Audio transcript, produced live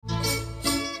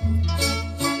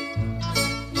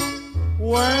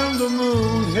When the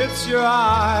moon hits your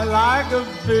eye like a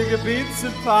big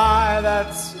pizza pie,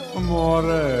 that's amore.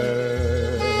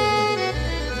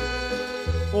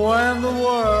 When the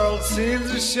world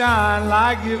seems to shine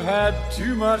like you've had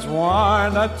too much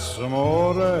wine, that's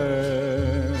amore.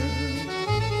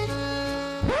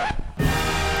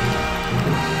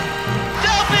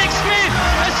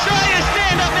 Australia,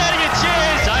 stand up out of your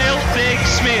chairs. Dale Big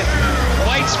Smith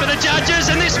waits for the judges,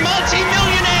 and this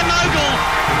multi-millionaire mogul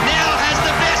now has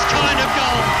the best kind of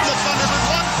goal. The Thunderbird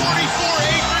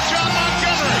 144.8 for John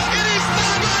Montgomery. It is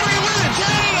Montgomery wins.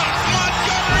 Canada.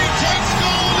 Montgomery takes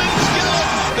gold in skillet.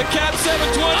 The Cap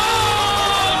 720. Oh!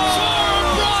 Tora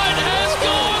Bright has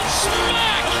gone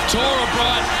smack. Tora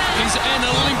Bright is an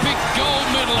Olympic gold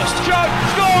medalist. Chuck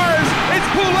scores. It's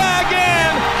Poulet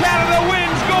again. Canada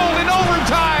wins gold in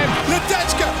overtime.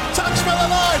 Ledechka, touch for the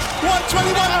line.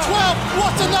 121-12.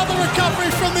 What another recovery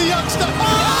from the youngster.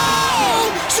 Oh!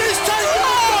 She's taken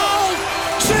gold.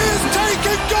 She has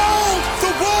taken gold.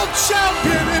 The world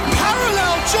champion in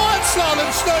parallel giant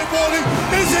slalom snowboarding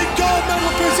is in gold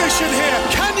medal position here.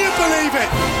 Can you believe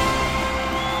it?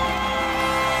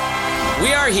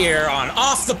 We are here on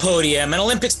Off the Podium, an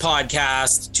Olympics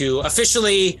podcast, to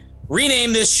officially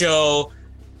rename this show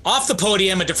Off the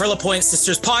Podium, a Dufour-Lapointe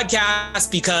Sisters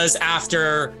podcast, because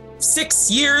after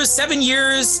 7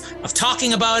 years of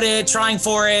talking about it, trying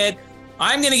for it,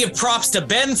 I'm going to give props to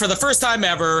Ben for the first time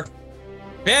ever.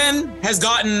 Ben has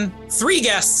gotten 3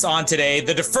 guests on today,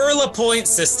 the Dufour-Lapointe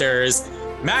Sisters,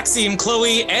 Maxime,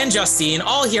 Chloe, and Justine,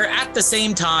 all here at the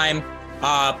same time.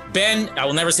 Ben, I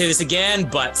will never say this again,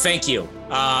 but thank you.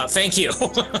 Thank you.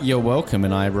 You're welcome,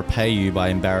 and I repay you by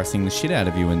embarrassing the shit out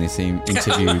of you in this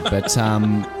interview. But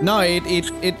no,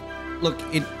 it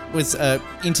was an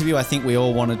interview I think we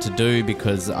all wanted to do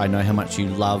because I know how much you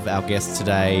love our guests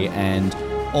today, and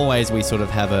always we sort of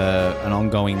have an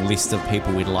ongoing list of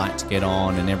people we'd like to get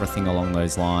on and everything along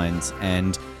those lines.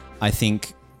 And I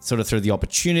think sort of through the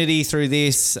opportunity through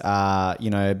this,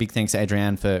 big thanks to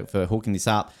Adrienne for hooking this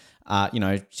up.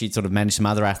 She'd sort of managed some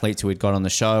other athletes who we'd got on the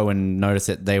show and noticed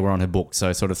that they were on her book.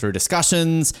 So sort of through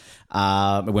discussions,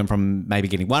 it went from maybe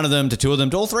getting one of them to 2 of them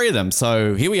to all 3 of them.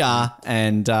 So here we are.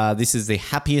 And this is the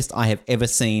happiest I have ever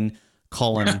seen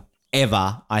Colin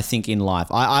ever, I think, in life.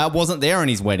 I wasn't there on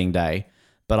his wedding day,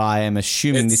 but I am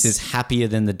assuming this is happier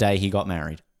than the day he got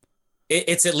married.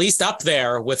 It's at least up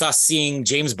there with us seeing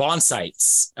James Bond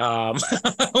sights on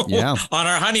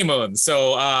our honeymoon.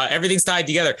 So everything's tied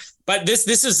together. But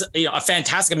this is a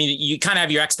fantastic. I mean, you kind of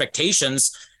have your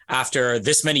expectations after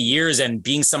this many years and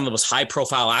being some of the most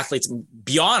high-profile athletes,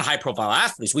 beyond high-profile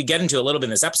athletes. We get into a little bit in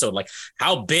this episode, like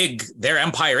how big their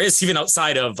empire is, even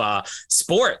outside of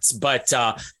sports. But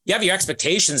you have your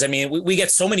expectations. I mean, we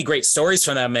get so many great stories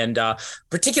from them, and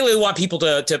particularly want people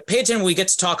to pay attention when we get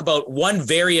to talk about one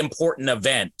very important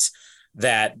event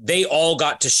that they all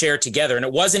got to share together. And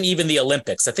it wasn't even the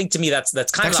Olympics. I think to me, that's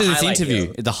kind actually of the highlight this interview.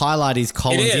 here. The highlight is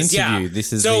Colin's interview. Yeah.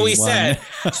 This is so we said,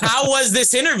 how was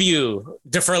this interview,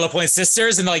 Dufour-Lapointe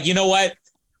Sisters? And like, you know what?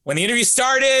 When the interview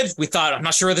started, we thought, I'm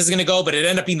not sure where this is going to go, but it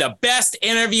ended up being the best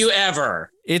interview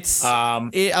ever.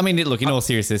 Look, in all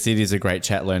seriousness, it is a great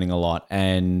chat, learning a lot.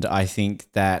 And I think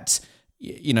that,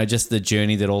 just the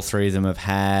journey that all 3 of them have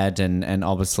had and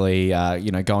obviously,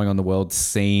 going on the world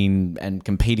scene and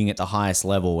competing at the highest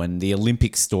level, and the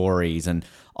Olympic stories. And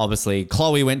obviously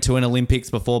Chloe went to an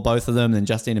Olympics before both of them, then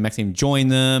Justine and Maxime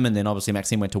joined them. And then obviously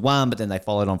Maxime went to one, but then they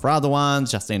followed on for other ones.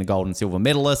 Justine, a gold and silver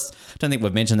medalist. Don't think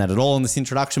we've mentioned that at all in this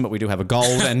introduction, but we do have a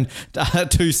gold and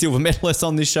 2 silver medalists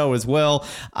on this show as well.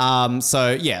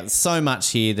 So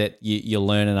much here that you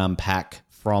learn and unpack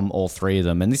from all 3 of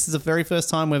them. And this is the very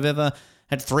first time we've ever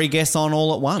had 3 guests on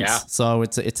all at once. Yeah. So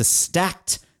it's a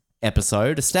stacked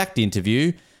episode, a stacked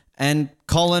interview, and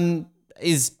Colin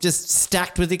is just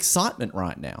stacked with excitement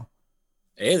right now.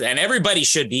 It is, and everybody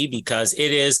should be, because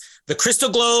it is the crystal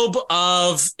globe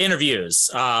of interviews.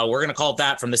 We're going to call it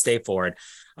that from this day forward.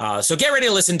 So get ready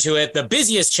to listen to it. The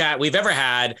busiest chat we've ever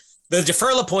had, the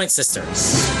Dufour-Lapointe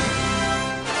Sisters.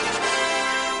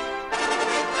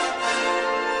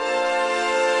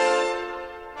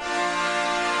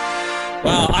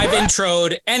 Well, I've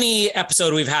introed any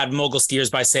episode we've had Mogul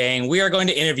Skiers by saying we are going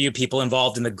to interview people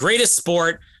involved in the greatest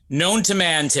sport known to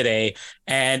man today.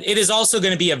 And it is also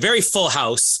going to be a very full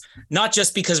house, not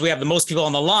just because we have the most people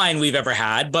on the line we've ever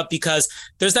had, but because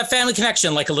there's that family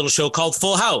connection, like a little show called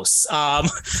Full House.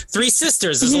 3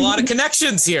 sisters, there's a lot of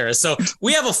connections here. So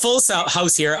we have a full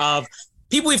house here of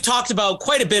people we've talked about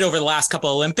quite a bit over the last couple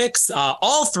of Olympics.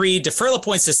 All 3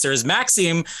 Dufour-Lapointe sisters,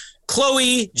 Maxime,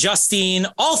 Chloe, Justine,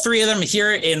 all 3 of them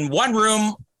here in one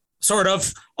room, sort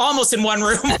of almost in one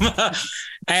room.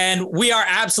 And we are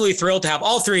absolutely thrilled to have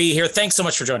all three here. Thanks so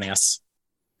much for joining us.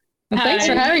 Thanks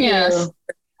for having us.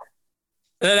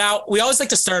 Now, we always like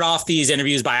to start off these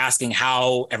interviews by asking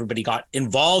how everybody got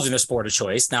involved in the sport of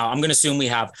choice. Now, I'm going to assume we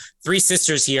have three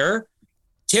sisters here.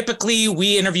 Typically,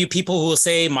 we interview people who will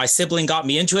say, my sibling got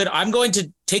me into it. I'm going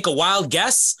to take a wild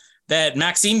guess that,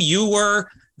 Maxime, you were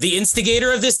the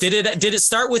instigator of this. Did it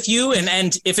start with you?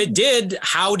 And if it did,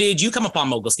 how did you come upon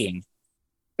mogul skiing?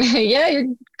 Yeah,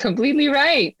 you're completely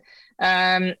right.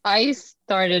 I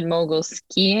started mogul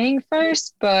skiing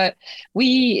first, but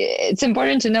it's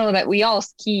important to know that we all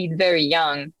skied very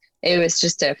young. It was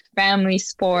just a family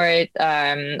sport.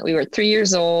 We were 3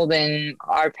 years old and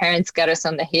our parents got us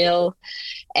on the hill,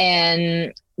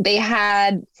 and they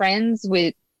had friends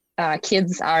with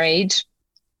kids our age,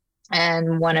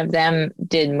 and one of them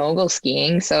did mogul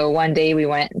skiing. So one day we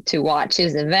went to watch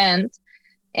his event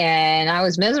and I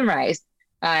was mesmerized.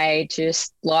 I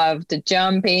just loved the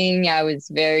jumping. I was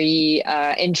very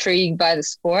intrigued by the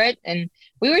sport. And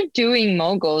we were doing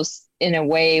moguls in a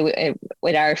way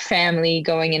with our family,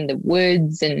 going in the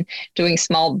woods and doing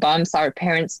small bumps. Our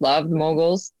parents loved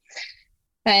moguls.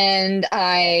 And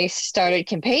I started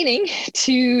campaigning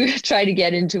to try to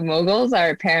get into moguls.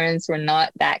 Our parents were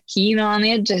not that keen on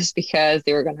it just because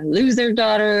they were going to lose their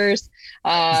daughters.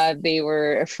 They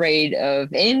were afraid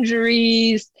of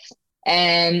injuries.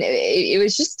 And it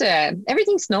was just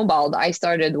everything snowballed. I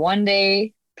started one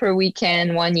day per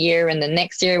weekend 1 year, and the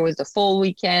next year was the full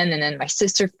weekend. And then my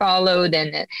sister followed,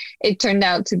 and it turned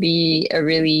out to be a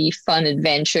really fun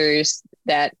adventures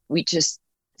that we just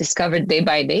discovered day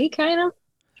by day, kind of.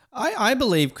 I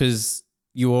believe because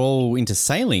you were all into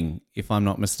sailing, if I'm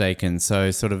not mistaken,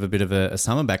 so sort of a bit of a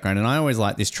summer background. And I always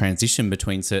like this transition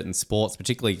between certain sports,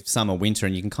 particularly summer, winter,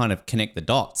 and you can kind of connect the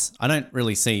dots. I don't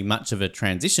really see much of a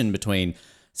transition between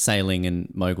sailing and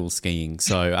mogul skiing.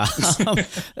 So,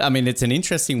 I mean, it's an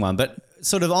interesting one. But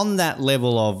sort of on that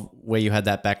level of where you had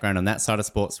that background on that side of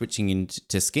sport, switching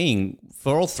into skiing,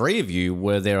 for all three of you,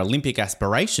 were there Olympic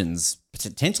aspirations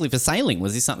potentially for sailing?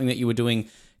 Was this something that you were doing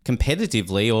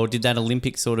competitively, or did that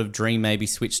Olympic sort of dream maybe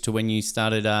switch to when you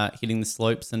started hitting the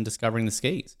slopes and discovering the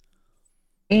skis?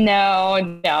 No.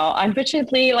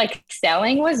 Unfortunately, like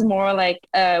sailing was more like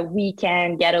a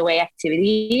weekend getaway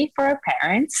activity for our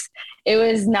parents. It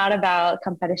was not about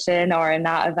competition or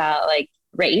not about like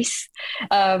race.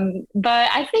 But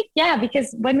I think, yeah,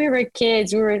 because when we were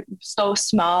kids, we were so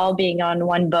small being on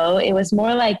one boat. It was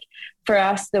more like for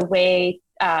us the way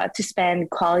to spend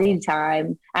quality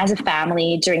time as a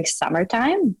family during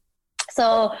summertime.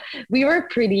 So we were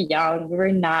pretty young. We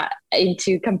were not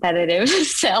into competitive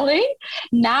sailing.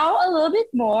 Now a little bit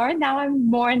more. Now I'm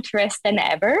more interested than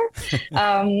ever.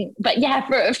 But yeah,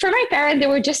 for my parents, they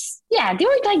were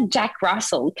like Jack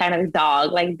Russell kind of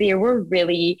dog. Like they were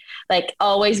really like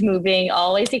always moving,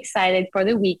 always excited for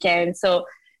the weekend. So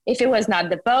if it was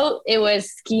not the boat, it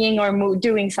was skiing or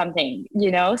doing something,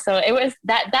 So it was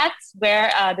that's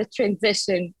where the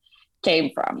transition came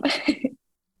from.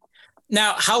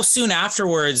 Now, how soon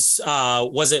afterwards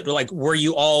was it like, were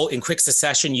you all in quick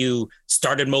succession? You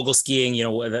started mogul skiing,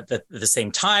 at the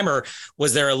same time, or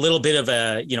was there a little bit of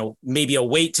a, maybe a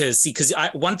wait to see? Because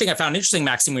one thing I found interesting,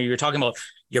 Maxime, when you were talking about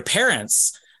your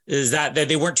parents, is that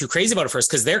they weren't too crazy about it first,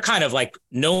 because they're kind of like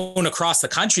known across the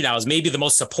country now as maybe the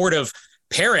most supportive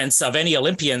parents of any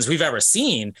Olympians we've ever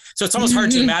seen. So it's almost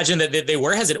hard to imagine that they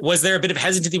were hesitant. Was there a bit of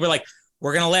hesitancy where like,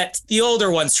 we're going to let the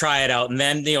older ones try it out, and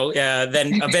then,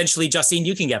 then eventually, Justine,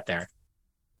 you can get there?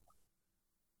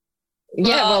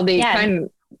 Go ahead.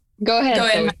 Go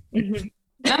ahead. No,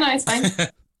 it's fine.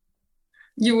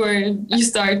 You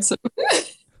start. So.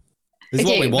 This is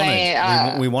what we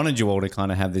wanted. We wanted you all to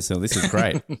kind of have this. So this is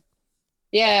great.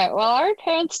 Yeah. Well, our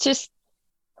parents just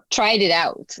tried it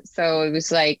out. So it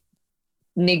was like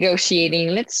negotiating,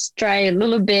 let's try a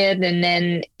little bit. And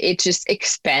then it just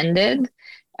expanded.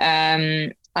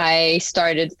 I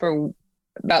started for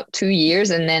about 2 years,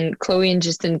 and then Chloe and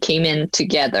Justine came in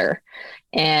together.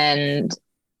 And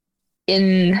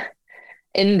in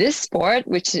this sport,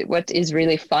 what is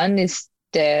really fun is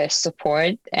the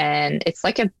support, and it's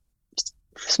like a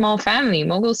small family.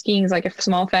 Mogul skiing is like a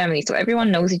small family, so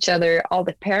everyone knows each other. All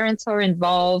the parents are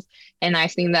involved, and I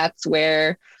think that's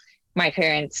where my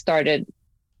parents started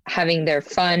having their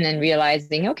fun and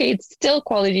realizing, okay, it's still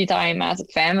quality time as a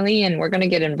family, and we're going to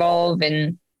get involved,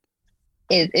 and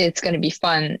it's going to be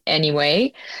fun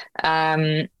anyway.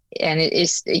 And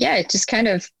it just kind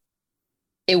of,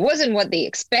 it wasn't what they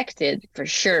expected for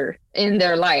sure in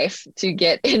their life to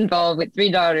get involved with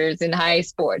 3 daughters in high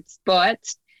sports, but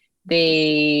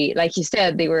they, like you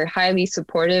said, they were highly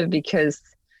supportive because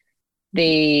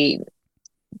they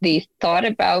they thought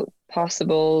about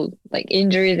possible like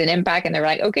injuries and impact, and they're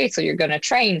like, okay, so you're gonna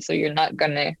train, so you're not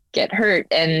gonna get hurt.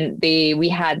 And we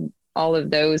had all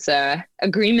of those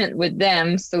agreement with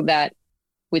them so that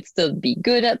we'd still be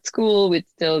good at school, we'd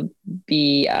still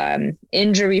be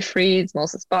injury free as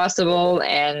most as possible,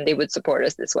 and they would support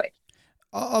us this way.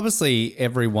 Obviously,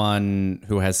 everyone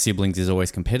who has siblings is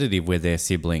always competitive with their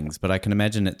siblings, but I can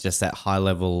imagine at just that high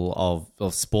level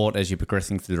of sport as you're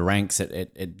progressing through the ranks,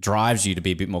 it drives you to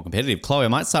be a bit more competitive. Chloe, I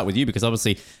might start with you because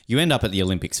obviously you end up at the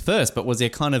Olympics first, but was there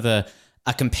kind of a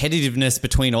competitiveness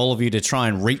between all of you to try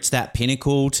and reach that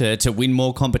pinnacle to win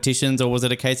more competitions, or was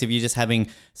it a case of you just having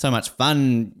so much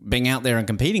fun being out there and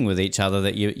competing with each other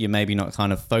that you're maybe not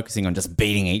kind of focusing on just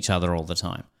beating each other all the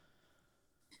time?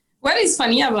 What is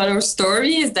funny about our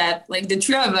story is that like the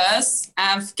three of us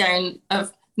have kind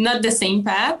of not the same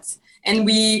path, and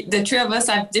the three of us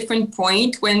have different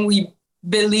point when we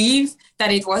believe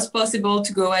that it was possible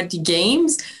to go at the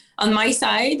games. On my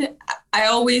side, I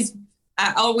always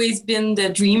been the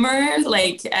dreamer.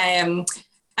 Like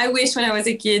I wish when I was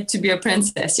a kid to be a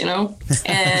princess, you know.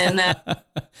 And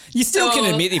you still can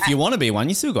admit if you want to be one.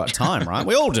 You still got time, right?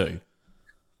 We all do.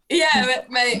 Yeah, but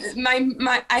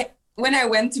when I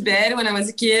went to bed when I was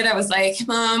a kid, I was like,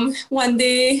 Mom, one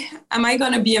day, am I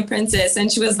going to be a princess?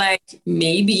 And she was like,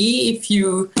 maybe if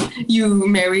you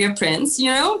marry a prince, you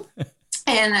know?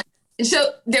 And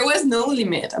so there was no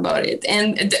limit about it.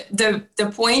 And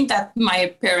the point that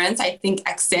my parents, I think,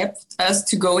 accept us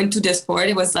to go into the sport,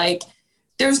 it was like,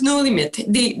 there's no limit.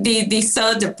 They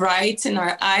saw the bright in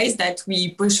our eyes that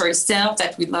we push ourselves,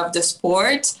 that we love the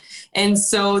sport. And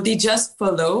so they just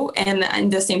follow, and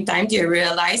at the same time they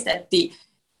realize that they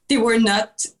were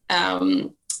not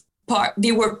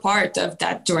they were part of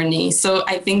that journey. So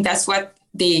I think that's what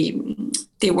they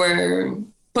were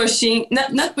pushing,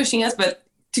 not pushing us, but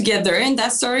together in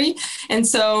that story. And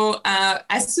so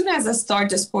as soon as I started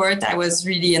the sport, I was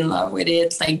really in love with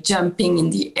it, like jumping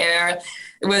in the air.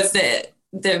 It was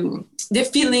the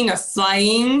feeling of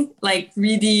flying, like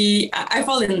really, I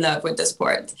fall in love with the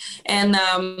sport. And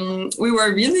we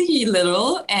were really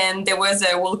little, and there was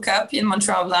a World Cup in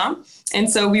Mont-Tremblant. And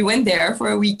so we went there for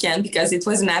a weekend because it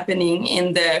wasn't happening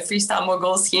in the freestyle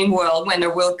mogul skiing world when the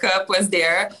World Cup was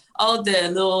there. All the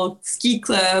little ski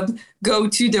club go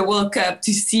to the World Cup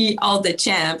to see all the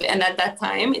champ. And at that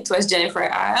time, it was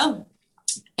Jennifer Isle.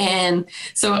 And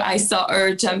so I saw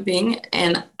her jumping,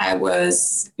 and I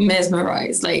was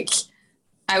mesmerized. Like,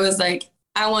 I was like,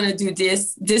 I want to do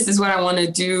this. This is what I want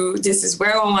to do. This is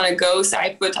where I want to go. So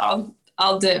I put all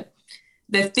the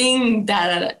thing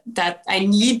that I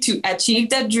need to achieve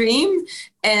that dream.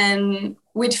 And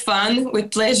with fun,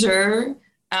 with pleasure,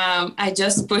 I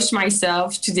just pushed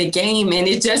myself to the game, and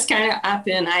it just kind of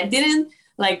happened. I didn't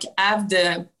like have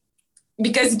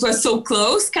because it was so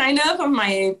close kind of on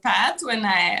my path when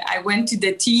I went to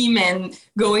the team, and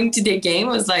going to the game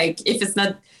was like, if it's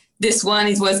not this one,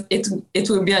 it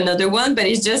will be another one. But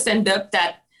it just ended up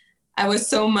that I was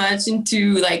so much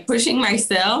into like pushing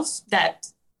myself that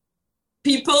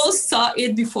people saw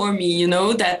it before me, you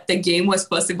know, that the game was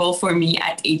possible for me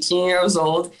at 18 years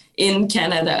old in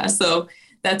Canada. So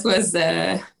that was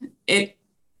it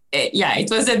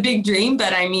was a big dream,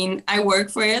 but I mean, I worked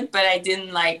for it, but I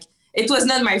didn't like, it was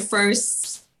not my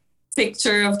first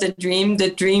picture of the dream.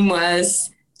 The dream was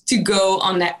to go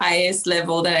on the highest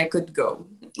level that I could go.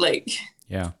 Like,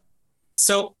 yeah.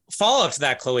 So follow up to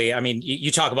that, Chloe. I mean,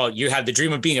 you talk about you had the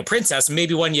dream of being a princess.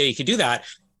 Maybe one year you could do that.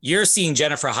 You're seeing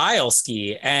Jennifer Isle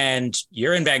ski, and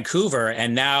you're in Vancouver,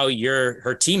 and now you're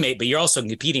her teammate, but you're also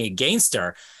competing against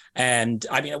her. And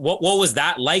I mean, what was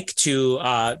that like to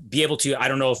be able to, I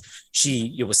don't know if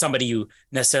it was somebody you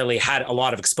necessarily had a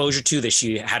lot of exposure to, that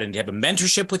she hadn't have a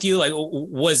mentorship with you. Like,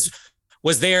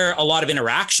 was there a lot of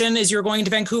interaction as you were going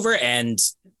to Vancouver and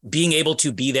being able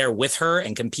to be there with her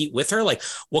and compete with her? Like,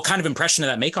 what kind of impression did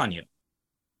that make on you?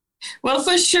 Well,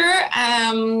 for sure.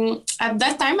 At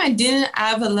that time, I didn't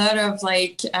have a lot of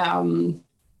like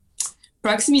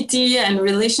proximity and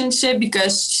relationship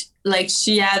because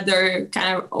she had her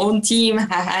kind of own team,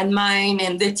 I had mine,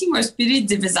 and the team was pretty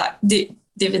divided.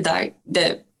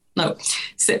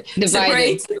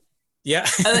 Separate. Yeah.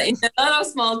 In a lot of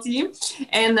small team.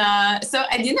 And so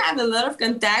I didn't have a lot of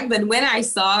contact, but when I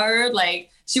saw her, like,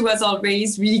 she was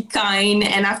always really kind.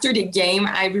 And after the game,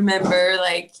 I remember,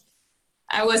 like,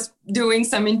 I was doing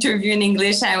some interview in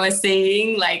English. I was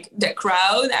saying, like, the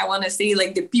crowd. I want to say,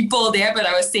 like, the people there, but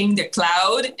I was saying the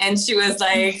cloud. And she was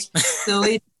like, so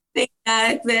it's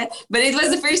that. But it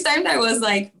was the first time that I was,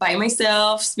 like, by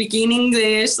myself, speaking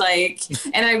English, like,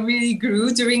 and I really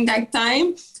grew during that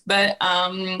time. But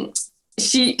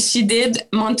she did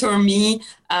mentor me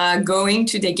going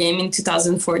to the game in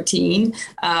 2014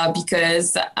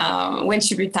 because when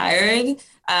she retired,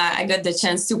 I got the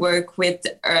chance to work with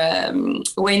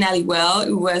Wayne Halliwell,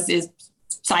 who was his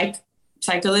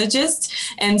psychologist.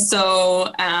 And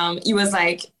so he was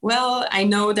like, well, I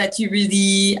know that you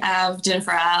really have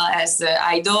Jennifer Al as an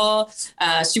idol.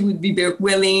 She would be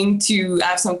willing to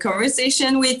have some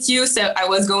conversation with you. So I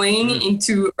was going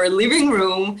into her living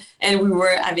room and we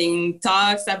were having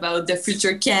talks about the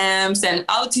future camps and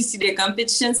how to see the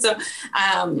competition. So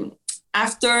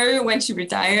after when she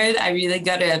retired, I really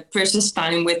got a precious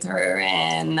time with her,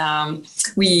 and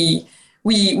we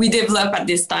developed at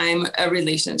this time a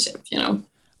relationship, you know.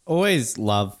 Always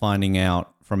love finding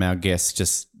out from our guests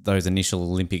just those initial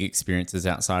Olympic experiences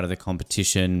outside of the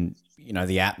competition, you know,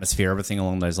 the atmosphere, everything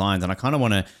along those lines. And I kind of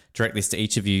want to direct this to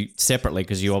each of you separately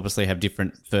because you obviously have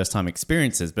different first-time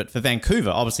experiences. But for Vancouver,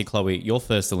 obviously, Chloe, your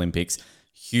first Olympics,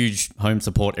 huge home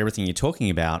support, everything you're talking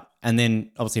about. And then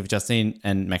obviously for Justine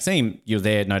and Maxime, you're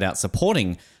there no doubt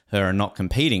supporting her and not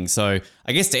competing. So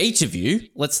I guess to each of you,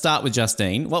 let's start with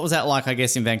Justine. What was that like, I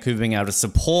guess, in Vancouver, being able to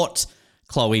support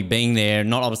Chloe, being there,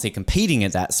 not obviously competing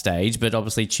at that stage, but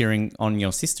obviously cheering on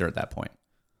your sister at that point?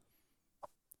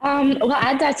 Well,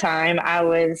 at that time, I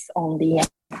was only,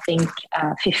 I think,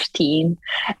 15.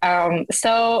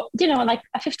 So, you know, like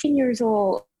a 15 years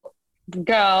old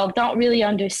girl don't really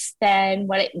understand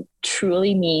what it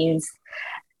truly means,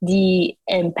 the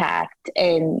impact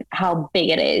and how big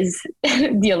it is,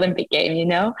 the Olympic game, you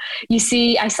know? You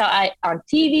see, I saw it on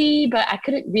TV, but I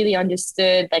couldn't really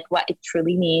understood like what it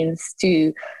truly means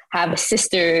to have a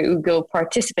sister who go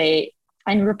participate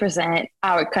and represent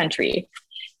our country.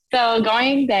 So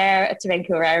going there to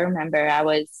Vancouver, I remember I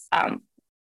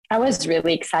was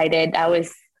really excited. I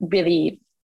was really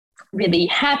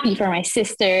happy for my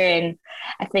sister. And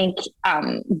I think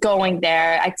going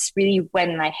there, it's really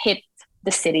when I hit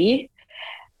the city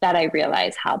that I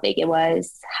realized how big it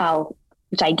was, how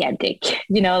gigantic,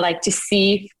 you know, like to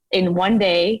see in one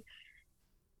day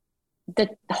the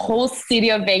whole city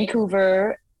of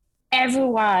Vancouver,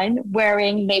 everyone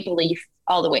wearing maple leaf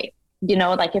all the way, you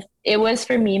know, like if it was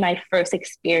for me, my first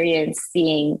experience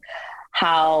seeing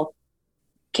how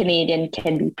Canadian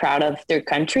can be proud of their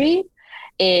country.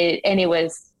 And it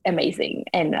was amazing.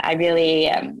 And I really,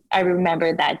 I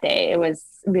remember that day. It was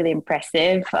really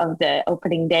impressive of the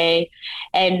opening day,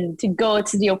 and to go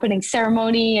to the opening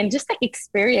ceremony and just like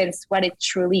experience what it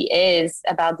truly is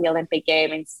about the Olympic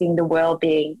game and seeing the world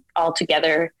being all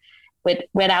together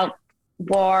without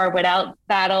war, without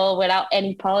battle, without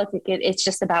any politics. It's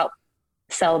just about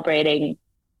celebrating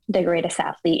the greatest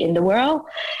athlete in the world.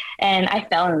 And I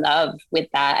fell in love with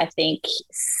that. I think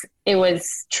it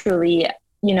was truly,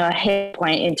 you know, a hit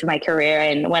point into my career.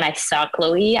 And when I saw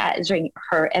Chloe during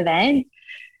her event,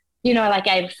 you know, like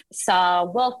I saw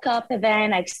World Cup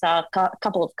event, I saw a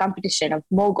couple of competition of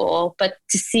mogul, but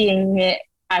to seeing it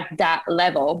at that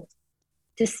level,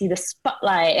 to see the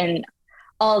spotlight and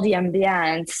all the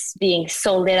ambience being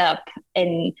so lit up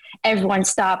and everyone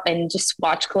stop and just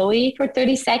watch Chloe for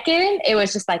 30 seconds, it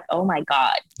was just like, oh my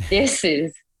God, this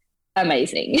is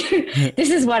amazing.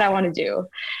 This is what I want to do.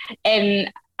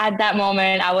 And at that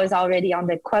moment, I was already on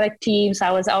the Quebec team, so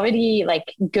I was already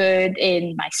like good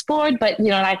in my sport, but you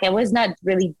know, like I was not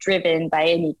really driven by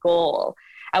any goal.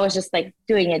 I was just like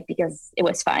doing it because it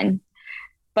was fun.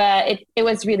 But it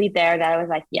was really there that I was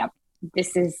like, yeah,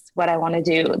 this is what I want to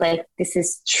do. Like, this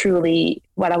is truly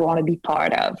what I want to be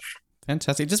part of.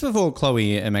 Fantastic. Just before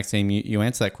Chloe and Maxime, you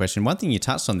answer that question, one thing you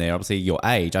touched on there, obviously your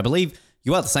age. I believe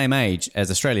you are the same age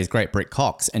as Australia's great Britt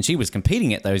Cox, and she was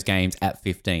competing at those games at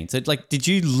 15. So, like, did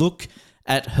you look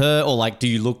at her, or like, do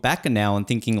you look back now and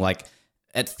thinking like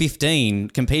at 15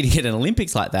 competing at an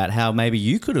Olympics like that, how maybe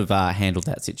you could have handled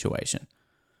that situation?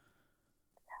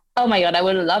 Oh my God, I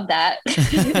would have loved that.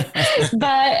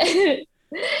 But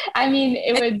I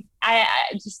mean, I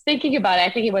just thinking about it, I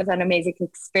think it was an amazing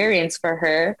experience for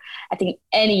her. I think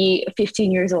any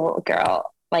 15 years old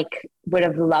girl like would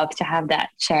have loved to have that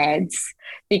chance,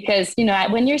 because, you know,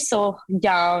 when you're so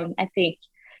young, I think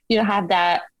you don't have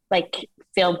that like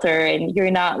filter, and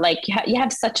you're not like, you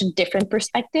have such a different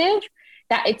perspective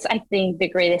that it's, I think, the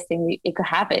greatest thing it could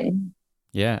happen.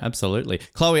 Yeah, absolutely.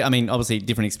 Chloe, I mean, obviously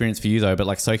different experience for you though, but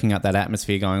like soaking up that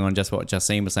atmosphere going on, just what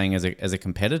Justine was saying as a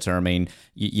competitor. I mean,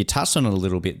 you touched on it a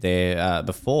little bit there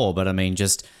before, but I mean,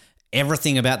 just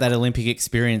everything about that Olympic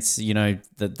experience, you know,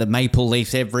 the maple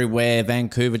leafs everywhere,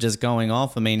 Vancouver just going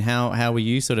off. I mean, how were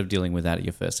you sort of dealing with that at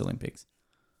your first Olympics?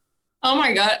 Oh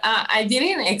my God, I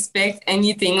didn't expect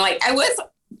anything. Like I was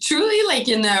truly like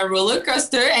in a roller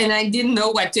coaster, and I didn't know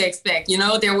what to expect. You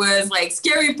know, there was like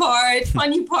scary part,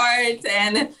 funny part,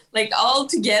 and like all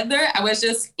together, I was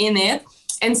just in it.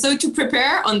 And so to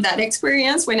prepare on that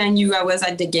experience, when I knew I was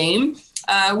at the game,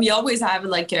 we always have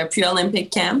like a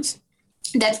pre-Olympic camp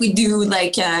that we do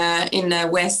like in the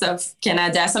west of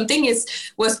Canada. Something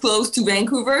was close to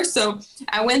Vancouver. So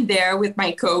I went there with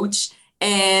my coach,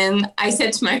 and I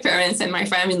said to my parents and my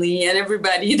family and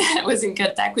everybody that was in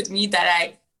contact with me that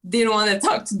I didn't want to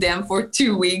talk to them for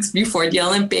 2 weeks before the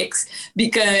Olympics,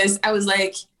 because I was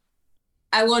like,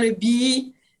 I want to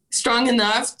be strong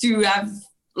enough to have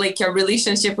like a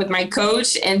relationship with my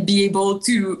coach and be able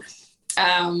to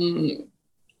how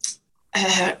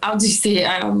do you say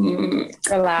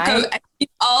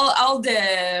all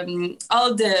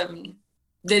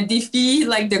the defeat,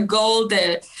 like the goal,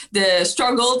 the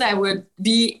struggle that would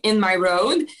be in my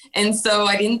road. And so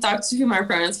I didn't talk to my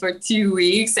parents for 2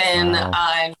 weeks, and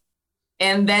Wow.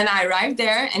 And then I arrived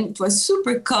there, and it was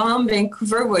super calm.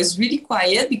 Vancouver was really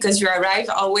quiet because you arrive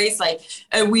always like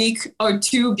a week or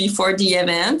two before the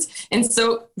event. And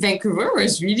so Vancouver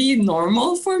was really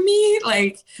normal for me.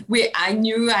 Like I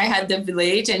knew I had the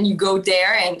village, and you go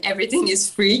there and everything is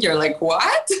free. You're like,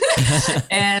 what?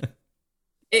 And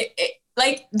it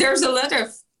like there's a lot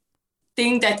of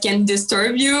things that can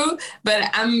disturb you, but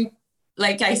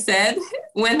like I said,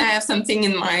 when I have something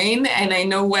in mind and I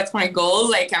know what's my goal,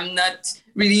 like I'm not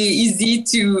really easy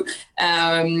to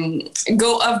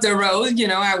go off the road. You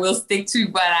know, I will stick to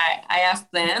what I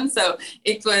have planned. So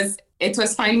it was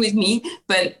fine with me.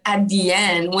 But at the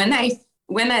end, when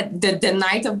the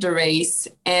night of the race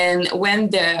and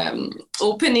when the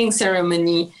opening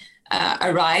ceremony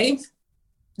arrived,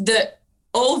 the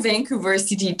whole Vancouver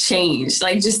city changed.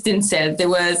 Like Justine said, there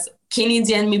was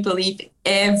Canadian Maple Leaf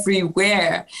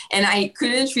everywhere, and I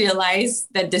couldn't realize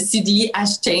that the city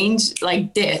has changed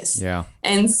like this. Yeah.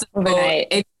 And so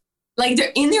it, like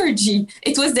the energy,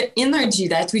 it was the energy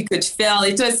that we could feel.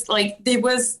 It was like there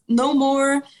was no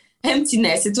more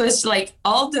emptiness. It was like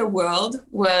all the world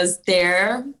was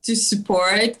there to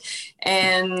support,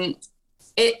 and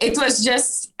it was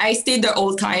just, I stayed the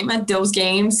whole time at those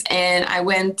games, and I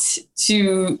went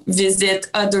to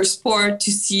visit other sport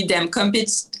to see them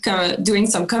doing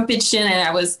some competition. And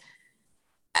I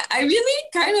really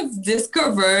kind of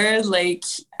discovered like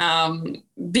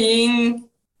being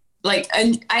like,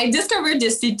 I discovered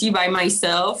the city by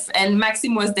myself, and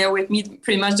Maxime was there with me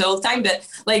pretty much the whole time. But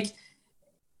like,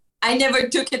 I never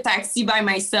took a taxi by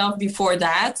myself before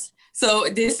that. So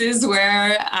this is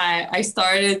where I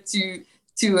started to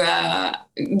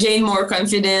gain more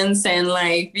confidence and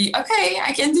like be okay,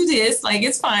 I can do this, like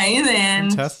it's fine.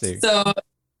 And fantastic. So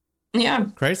yeah,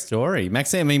 great story,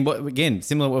 Maxime. I mean, again,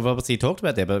 similar to what we've obviously talked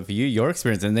about there, but for you, your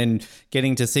experience, and then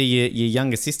getting to see your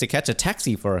younger sister catch a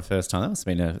taxi for her first time, that must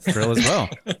have been a thrill as well.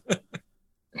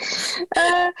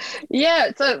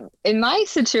 Yeah, so in my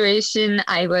situation,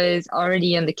 I was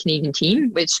already on the Canadian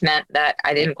team, which meant that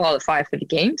I didn't qualify for the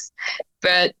games.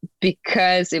 But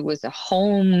because it was a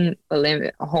home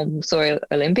soil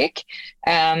Olympic,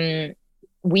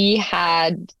 we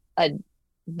had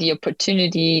the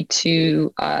opportunity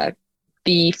to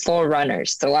be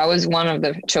forerunners. So I was one of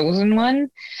the chosen one,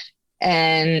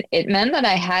 and it meant that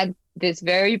I had this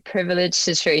very privileged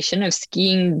situation of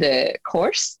skiing the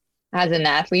course as an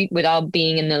athlete without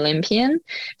being an Olympian.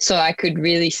 So I could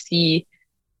really see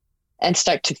and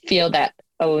start to feel that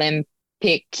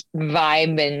Olympic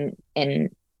vibe and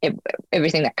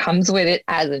everything that comes with it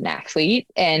as an athlete.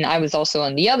 And I was also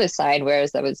on the other side,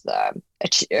 whereas I was a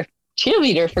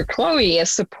cheerleader for Chloe, a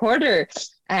supporter.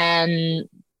 And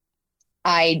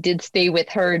I did stay with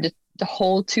her the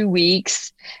whole 2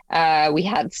 weeks. We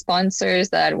had sponsors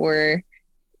that were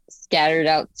scattered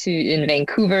out in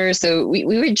Vancouver. So we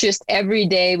would just every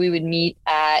day we would meet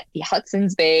at the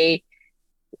Hudson's Bay,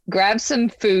 grab some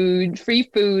food, free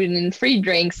food and free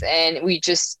drinks, and we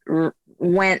just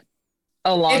went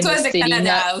along it was the city.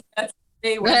 Canada.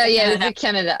 It was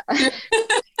Canada.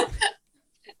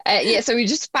 So we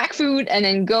just pack food and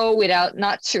then go without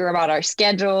not sure about our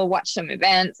schedule, watch some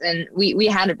events, and we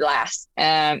had a blast.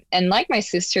 And like my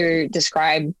sister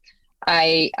described,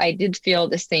 I did feel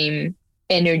the same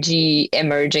energy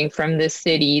emerging from the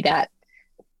city, that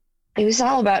it was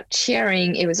all about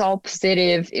cheering. It was all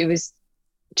positive. It was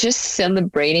just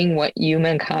celebrating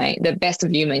the best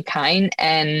of humankind.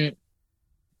 And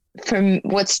from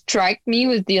what struck me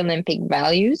was the Olympic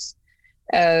values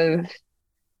of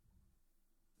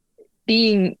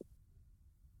being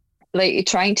like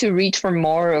trying to reach for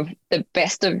more of the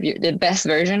best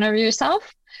version of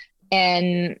yourself.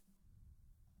 And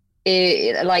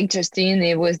like Justine,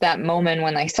 it was that moment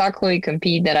when I saw Chloe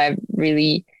compete that I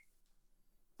really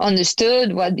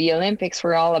understood what the Olympics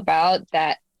were all about,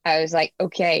 that I was like,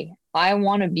 okay, I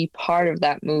want to be part of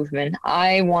that movement.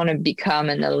 I want to become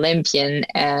an Olympian,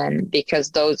 and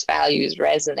because those values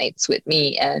resonates with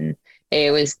me. And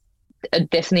it was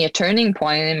definitely a turning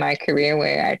point in my career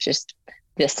where I just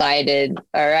decided,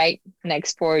 all right,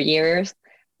 next 4 years,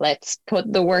 let's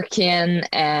put the work in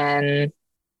and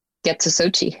get to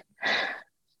Sochi.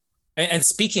 And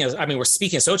speaking of, we're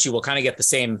speaking of Sochi, we'll kind of get the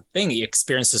same thing,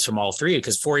 experiences from all three,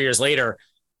 because 4 years later,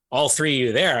 all three of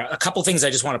you there. A couple of things I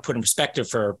just want to put in perspective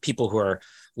for people who are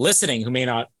listening, who may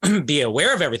not be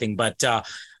aware of everything, but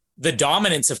the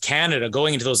dominance of Canada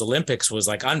going into those Olympics was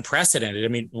like unprecedented. I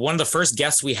mean, one of the first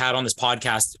guests we had on this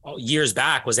podcast years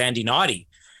back was Andy Naughty.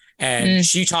 And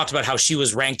she talked about how she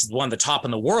was ranked one of the top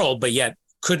in the world, but yet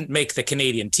couldn't make the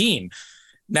Canadian team.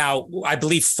 Now, I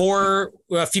believe 4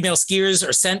 female skiers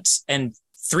are sent, and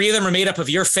 3 of them are made up of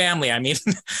your family. I mean,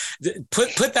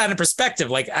 put that in perspective.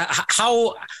 Like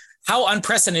how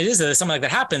unprecedented is it that something like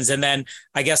that happens? And then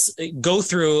I guess go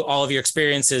through all of your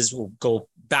experiences. We'll go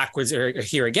backwards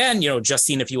here again.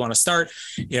 Justine, if you want to start,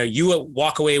 you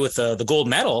walk away with the gold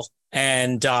medal,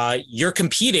 and you're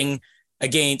competing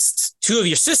against 2 of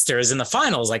your sisters in the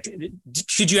finals. Like,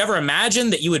 could you ever imagine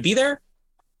that you would be there?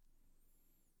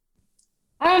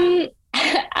 I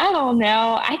don't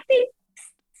know. I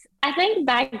think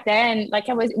back then, like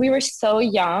we were so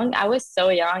young. I was so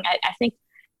young. I think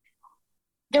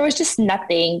there was just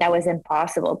nothing that was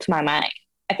impossible to my mind.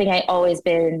 I think I always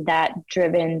been that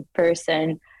driven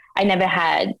person. I never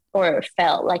had or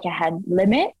felt like I had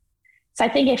limit. So I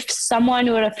think if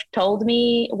someone would have told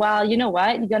me, well, you know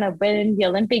what, you're going to win the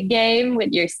Olympic game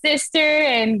with your sister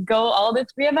and go all the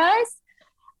 3 of us,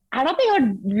 I don't think I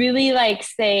would really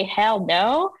say hell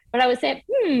no, but I would say,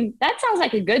 that sounds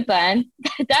like a good plan.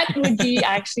 That would be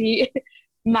actually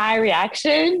my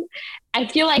reaction. I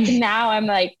feel like now I'm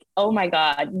like, oh my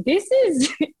God, this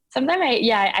is sometimes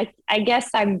I guess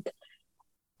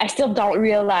I still don't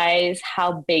realize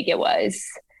how big it was.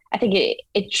 I think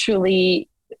it truly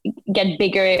get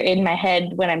bigger in my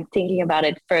head when I'm thinking about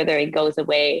it further. It goes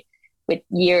away with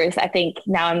years. I think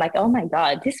now I'm like, oh my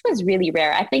God, this was really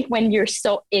rare. I think when you're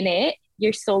so in it,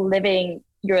 you're so living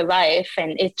your life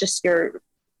and it's just your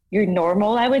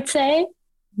normal, I would say.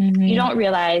 Mm-hmm. You don't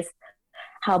realize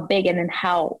how big and then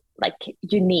how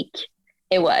unique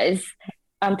it was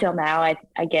until now,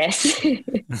 I guess.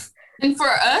 And for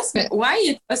us, why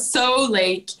it was so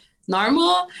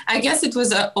normal, I guess it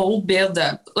was a whole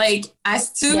build-up.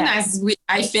 As soon as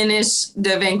I finished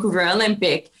the Vancouver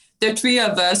Olympic, the 3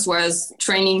 of us was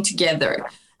training together.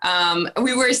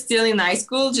 We were still in high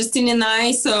school, Justine and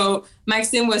I. So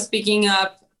Maxime was picking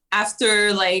up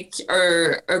after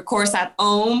our course at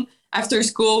home. After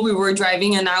school, we were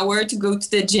driving an hour to go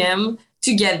to the gym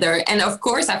together. And of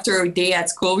course, after a day at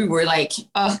school, we were like,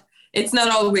 it's not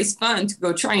always fun to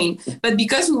go train. But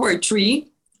because we were 3,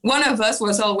 one of us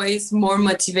was always more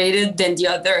motivated than the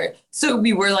other. So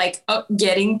we were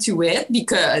getting to it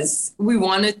because we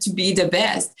wanted to be the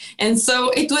best. And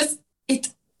so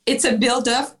it's a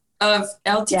build-up of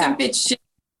LT competition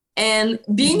and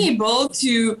being able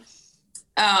to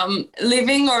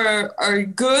living our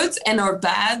good and our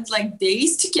bad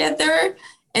days together.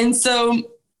 And so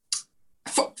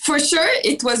for sure,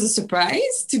 it was a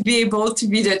surprise to be able to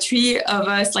be the 3 of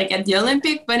us at the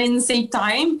Olympic, but in the same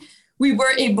time, we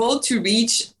were able to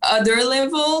reach other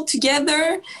level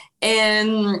together.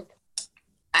 And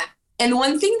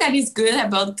one thing that is good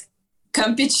about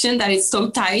competition that is so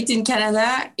tight in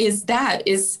Canada is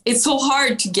it's so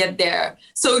hard to get there.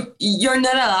 So you're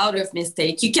not allowed of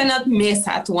mistake. You cannot miss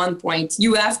at one point.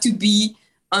 You have to be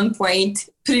on point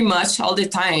pretty much all the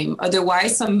time.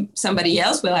 Otherwise, somebody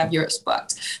else will have your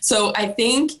spot. So I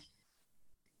think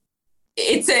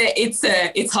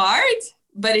it's hard,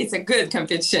 but it's a good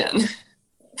competition.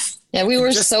 Yeah, we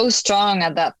were so strong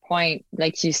at that point,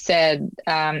 like you said,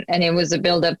 and it was a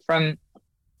build-up from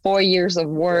 4 years of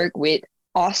work with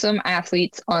awesome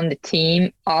athletes on the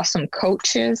team, awesome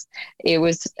coaches. It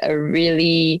was a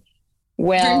really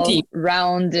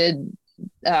well-rounded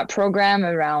program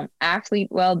around athlete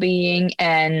well-being,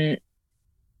 and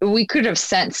we could have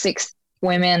sent 6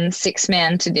 women, 6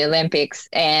 men to the Olympics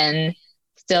and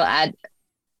still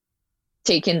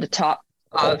taken the top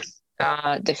of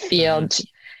the field.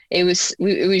 It was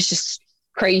just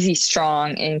crazy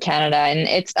strong in Canada, and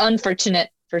it's unfortunate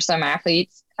for some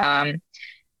athletes, but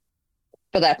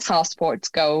that's how sports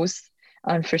goes,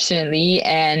 unfortunately.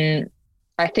 And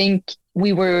I think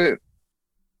the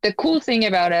cool thing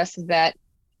about us is that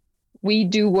we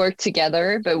do work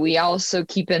together, but we also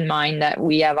keep in mind that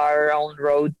we have our own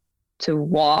road to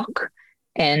walk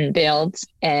and build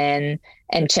and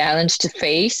challenge to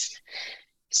face.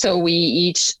 So we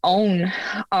each own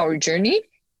our journey,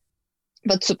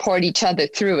 but support each other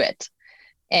through it.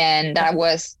 And that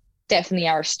was definitely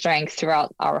our strength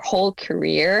throughout our whole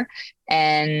career,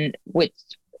 and what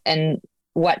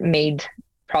made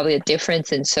probably a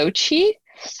difference in Sochi.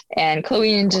 And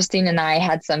Chloe and Justine and I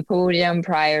had some podium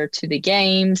prior to the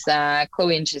games.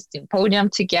 Chloe and Justine podium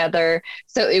together.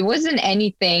 So it wasn't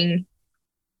anything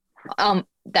that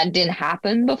didn't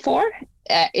happen before.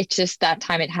 It's just that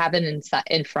time it happened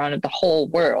in front of the whole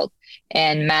world,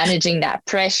 and managing that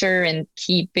pressure and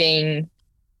keeping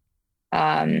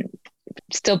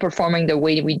still performing the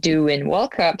way we do in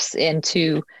World Cups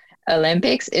into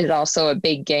Olympics is also a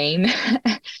big game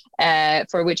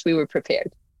for which we were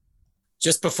prepared.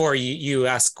 Just before you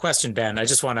ask a question, Ben, I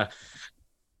just want to,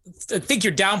 I think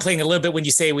you're downplaying a little bit when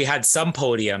you say we had some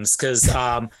podiums, because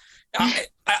I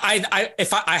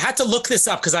had to look this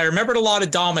up because I remembered a lot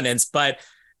of dominance, but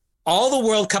all the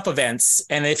World Cup events,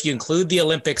 and if you include the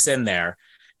Olympics in there,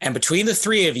 and between the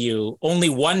three of you, only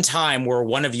one time were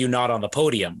one of you not on the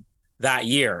podium that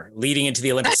year, leading into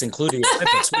the Olympics, including the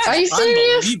Olympics. Are you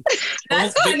serious?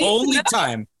 The only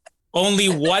time. Only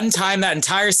one time that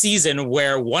entire season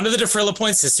where one of the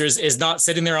Dufour-Lapointe sisters is not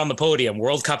sitting there on the podium,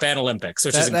 World Cup and Olympics,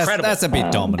 which is incredible. That's a bit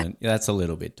dominant. That's a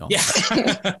little bit dominant.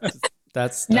 Yeah.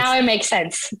 That's now it makes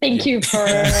sense. Thank you for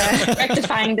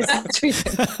rectifying this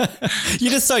situation.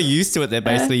 You're just so used to it that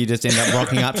basically you just end up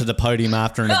rocking up to the podium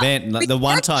after an event, and the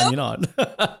one time you're not.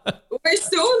 We're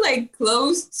so like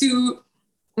close to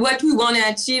what we want to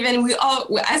achieve, and we all,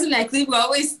 as an athlete, we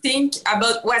always think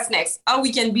about what's next, how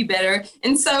we can be better.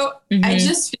 And so I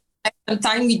just feel like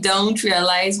sometimes we don't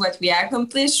realize what we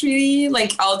accomplished, really,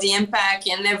 like all the impact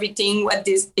and everything, what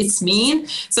it's mean.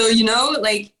 So, you know,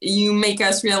 like you make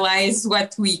us realize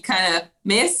what we kind of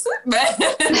miss. But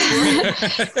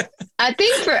I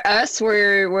think for us,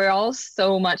 we're all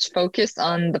so much focused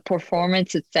on the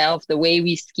performance itself, the way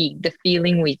we skied, the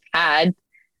feeling we've had.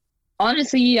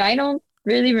 Honestly, I don't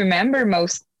really remember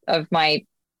most of my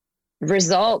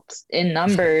results in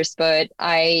numbers, but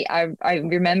I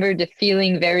remember the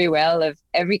feeling very well of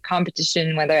every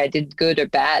competition, whether I did good or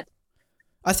bad.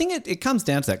 I think it comes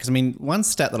down to that, because I mean, one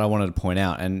stat that I wanted to point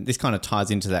out, and this kind of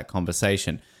ties into that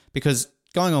conversation, because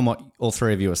going on what all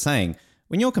three of you are saying,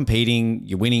 when you're competing,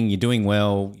 you're winning, you're doing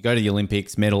well, you go to the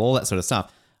Olympics, medal, all that sort of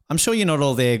stuff, I'm sure you're not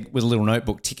all there with a little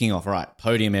notebook ticking off, right,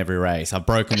 podium every race, I've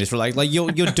broken this. Like you're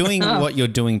doing what you're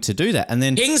doing to do that. And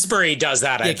then Kingsbury does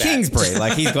that, I bet. Kingsbury,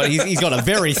 like he's got a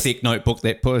very thick notebook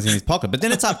that puts in his pocket. But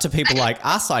then it's up to people like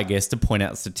us, I guess, to point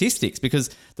out statistics, because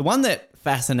the one that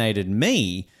fascinated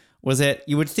me was that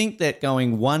you would think that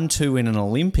going 1-2 in an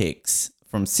Olympics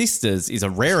from sisters is a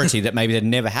rarity that maybe had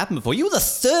never happened before. You were the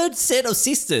third set of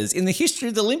sisters in the history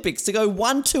of the Olympics to go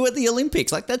 1-2 at the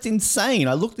Olympics. Like, that's insane.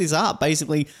 I looked this up.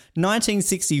 Basically,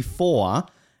 1964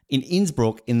 in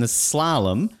Innsbruck in the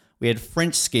slalom, we had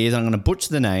French skiers. I'm going to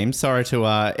butcher the name. Sorry to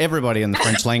everybody in the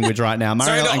French language right now.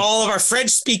 Sorry to all of our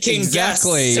French-speaking guests.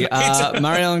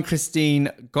 Marielle and Christine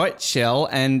Goetschel.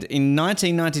 And in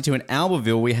 1992 in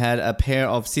Albertville, we had a pair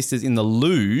of sisters in the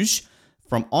luge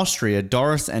from Austria,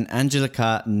 Doris and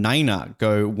Angelika Naina,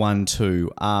 go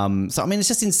 1-2. So, I mean, it's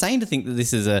just insane to think that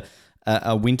this is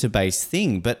a winter-based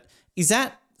thing. But is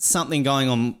that something, going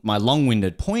on my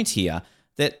long-winded point here,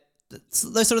 that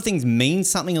those sort of things mean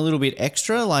something a little bit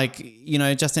extra? Like, you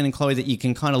know, Justine and Chloe, that you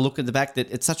can kind of look at the back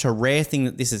that it's such a rare thing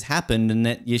that this has happened, and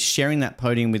that you're sharing that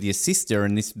podium with your sister,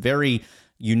 and this very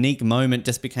unique moment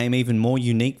just became even more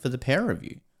unique for the pair of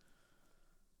you.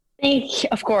 I think,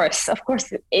 of course,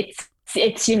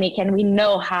 it's unique, and we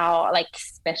know how like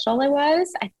special it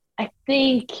was. I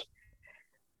think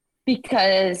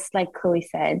because, like Chloe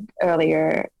said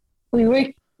earlier, we were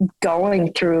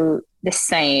going through the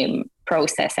same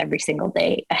process every single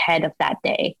day ahead of that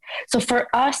day. So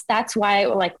for us, that's why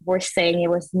like we're saying it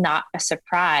was not a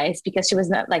surprise, because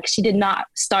she did not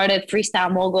start a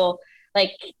freestyle mogul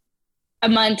like a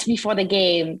month before the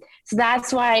game. So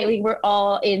that's why we were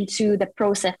all into the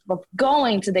process of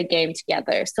going to the game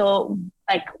together. So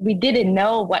like we didn't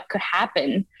know what could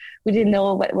happen. We didn't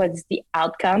know what was the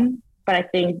outcome, but I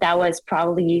think that was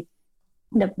probably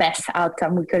the best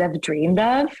outcome we could have dreamed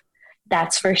of.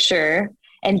 That's for sure.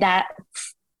 And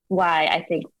that's why I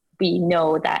think we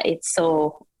know that it's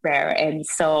so rare and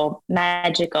so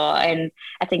magical. And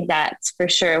I think that's for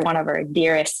sure one of our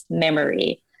dearest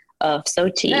memory of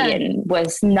Sochi, and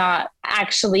was not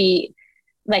actually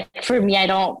like, for me,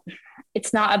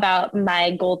 it's not about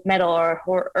my gold medal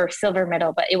or silver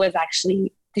medal, but it was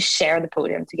actually to share the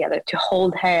podium together, to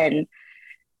hold hand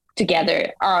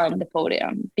together on the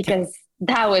podium, because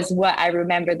that was what I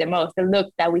remember the most, the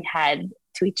look that we had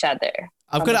to each other.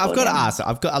 I've got to ask.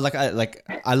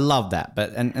 I love that,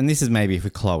 but and this is maybe for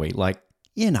Chloe. Like,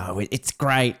 you know, it's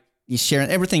great. You're sharing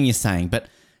everything you're saying, but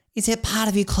is there part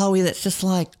of you, Chloe, that's just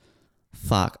like,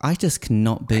 fuck, I just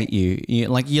cannot beat you. You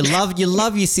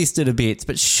love your sister to bits,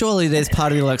 but surely there's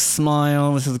part of you like,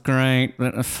 smile, this is great.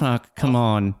 Fuck, come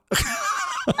on.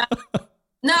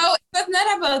 No, it was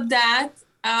not about that.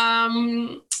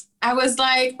 I was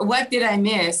like, what did I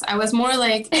miss? I was more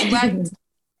like,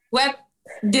 what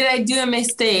did I do a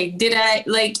mistake? Did I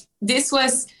it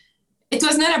was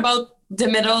not about the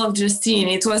medal of Justine.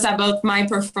 It was about my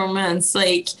performance.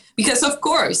 Because of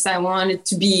course I wanted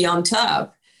to be on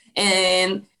top,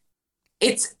 and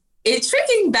it's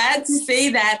freaking bad to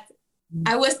say that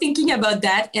I was thinking about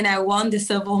that and I won the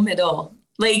silver medal.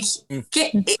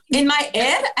 In my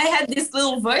head, I had this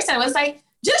little voice. I was like,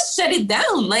 just shut it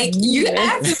down. You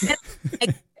have to,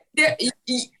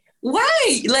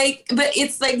 why? But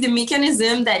it's the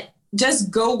mechanism that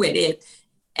just go with it.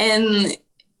 And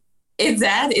it's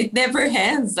that it never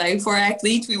ends. For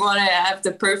athletes, we want to have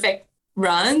the perfect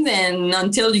run. And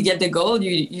until you get the goal,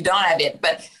 you don't have it.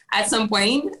 But at some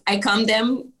point, I calm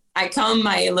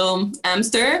my little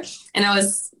hamster. And I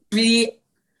was really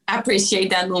appreciate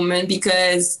that moment,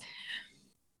 because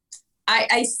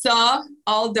I saw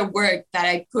all the work that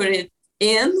I put it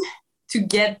in to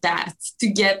get, and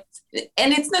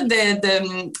it's not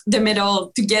the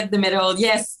medal, to get the medal.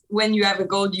 Yes, when you have a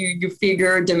goal, you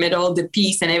figure the medal, the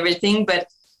piece and everything. But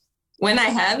when I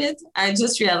have it, I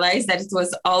just realized that it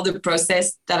was all the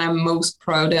process that I'm most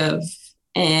proud of,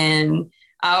 and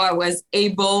how I was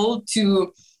able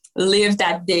to live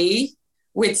that day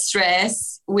with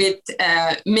stress, with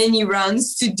many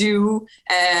runs to do,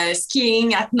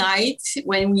 skiing at night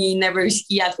when we never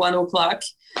ski at 1:00,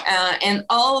 and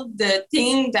all the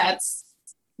thing that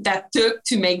took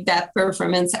to make that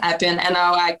performance happen, and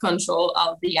how I control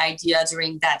all the idea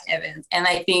during that event. And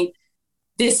I think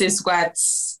this is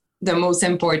what's the most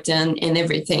important in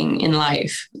everything in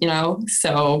life,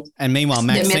 So. And meanwhile,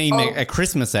 Maxime, at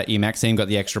Christmas that year, Maxime got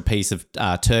the extra piece of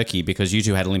turkey because you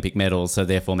two had Olympic medals, so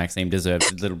therefore Maxime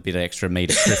deserves a little bit of extra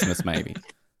meat at Christmas, maybe.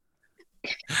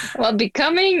 Well, to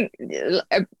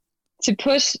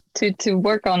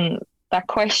work on that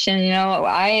question,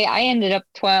 I ended up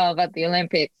 12 at the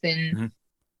Olympics, and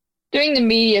during the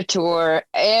media tour,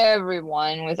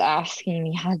 everyone was asking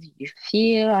me, how do you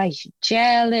feel? Are you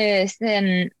jealous?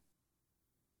 And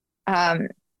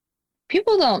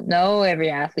people don't know every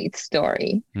athlete's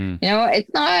story. It's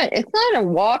not a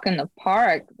walk in the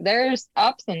park. There's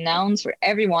ups and downs for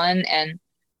everyone. And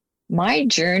my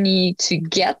journey to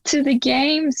get to the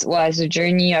games was a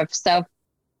journey of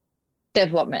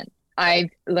self-development. I've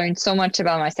learned so much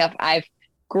about myself. I've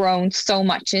grown so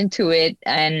much into it,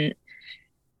 and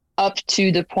up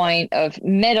to the point of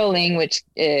medaling, which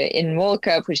in World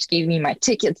Cup, which gave me my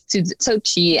tickets to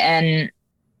Sochi. And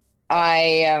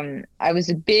I was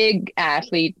a big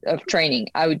athlete of training.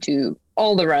 I would do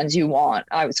all the runs you want.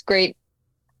 I was great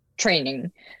training,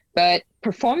 but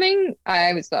performing,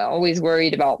 I was always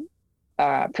worried about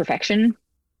perfection,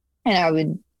 and I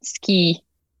would ski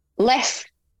less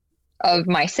of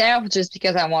myself just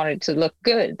because I wanted to look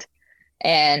good.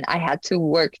 And I had to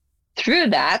work through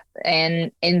that.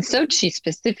 And in Sochi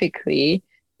specifically,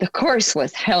 the course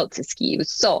was hell to ski. It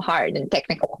was so hard and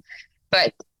technical,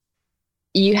 but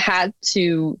you had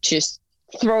to just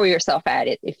throw yourself at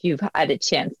it if you've had a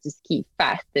chance to ski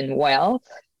fast and well.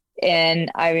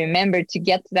 And I remember, to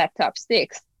get to that top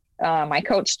 6, my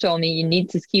coach told me, you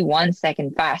need to ski 1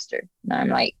 second faster. And I'm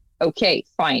like, okay,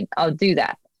 fine, I'll do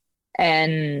that.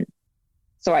 And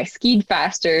so I skied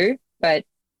faster, but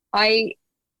I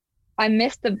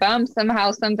missed the bump.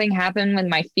 Somehow something happened with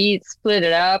my feet, split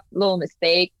it up, little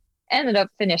mistake, ended up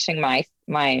finishing my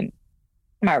run.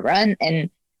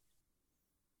 And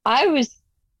I was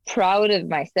proud of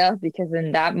myself, because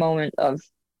in that moment of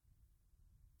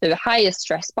the highest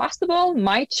stress possible,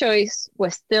 my choice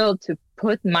was still to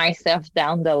put myself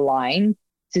down the line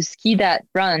to ski that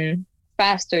run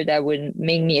faster that would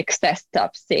make me access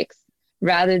top 6,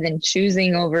 rather than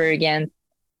choosing over against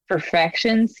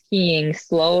perfection, skiing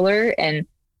slower and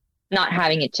not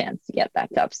having a chance to get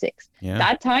that top 6. Yeah.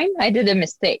 That time I did a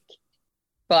mistake,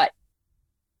 but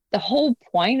the whole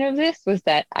point of this was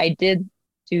that I did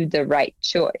do the right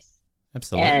choice.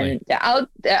 Absolutely. And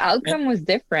the outcome was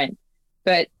different,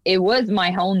 but it was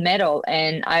my own medal,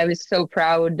 and I was so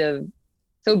proud of.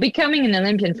 So becoming an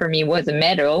Olympian for me was a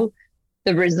medal.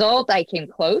 The result, I came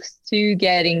close to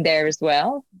getting there as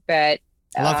well, but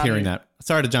I love hearing that.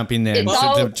 Sorry to jump in there It's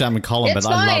to jump in Colin, but I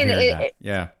love hearing that.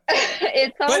 Yeah.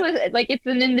 It's always like it's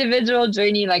an individual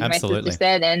journey, like Absolutely. my sister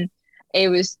said, and it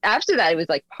was after that it was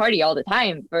like party all the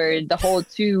time for the whole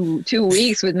two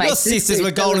weeks with my Your sisters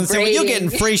were golden silver. You're getting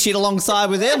free shit alongside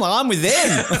with them. Like, I'm with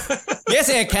them. Yes,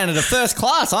 Air Canada, first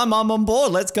class. I'm on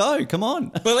board. Let's go. Come on.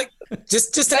 But like,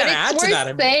 just to add to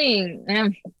that, saying.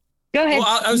 Go ahead.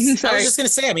 Well, I was just going to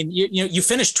say. I mean, you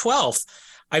finished 12th.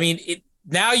 I mean,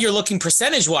 now you're looking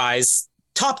percentage wise,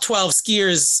 top 12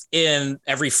 skiers in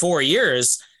every 4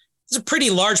 years. It's a pretty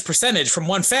large percentage from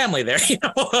one family there,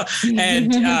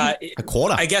 and a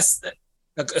quarter, I guess.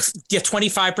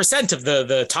 25% of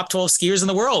the top 12 skiers in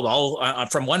the world, all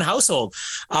from one household.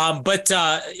 But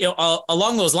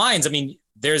along those lines, I mean,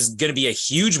 there's going to be a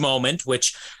huge moment,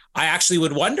 which I actually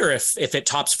would wonder if it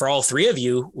tops for all three of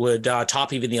you, would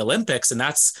top even the Olympics. And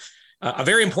that's a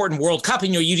very important World Cup.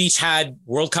 And, you'd each had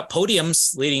World Cup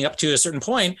podiums leading up to a certain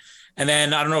point. And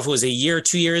then I don't know if it was a year,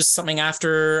 2 years, something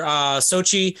after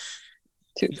Sochi.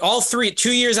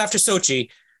 2 years after Sochi,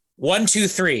 1, 2,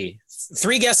 3.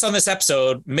 3 guests on this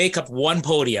episode make up one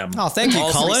podium. Oh, thank you,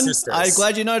 Colin. I'm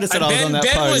glad you noticed that I was on that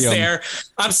podium. Ben was there.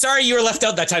 I'm sorry you were left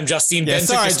out that time, Justine. Yeah, Ben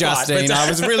sorry, Justine. I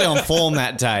was really on form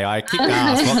that day. I kicked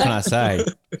ass. What can I say?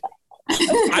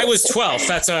 I was 12th.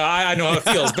 That's I know how it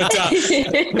feels.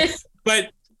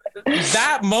 But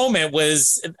that moment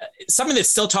was something that's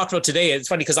still talked about today. It's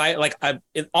funny because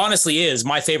it honestly is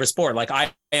my favorite sport. Like,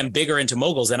 I am bigger into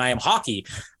moguls than I am hockey.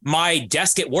 My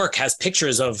desk at work has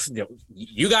pictures of,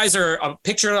 you guys are a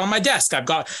picture on my desk. I've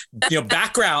got,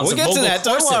 backgrounds. We'll get to that.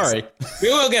 Courses. Don't worry. We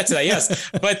will get to that.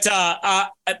 Yes. But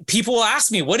people will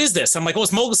ask me, what is this? I'm like, oh,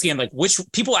 it's mogul skiing. Like, which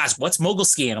people ask, what's mogul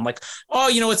skiing? I'm like, oh,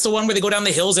 it's the one where they go down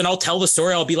the hills, and I'll tell the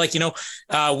story. I'll be like,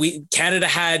 Canada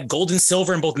had gold and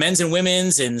silver in both men's and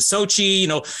women's in Sochi.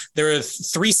 There are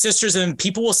 3 sisters, and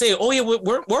people will say, oh yeah,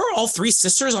 we're all 3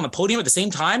 sisters on the podium at the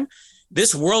same time.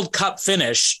 This World Cup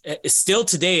finish is still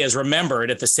today is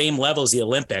remembered at the same level as the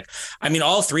Olympic. I mean,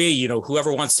 all 3 of you,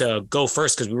 whoever wants to go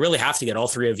first, because we really have to get all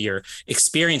 3 of your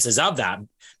experiences of that,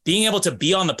 being able to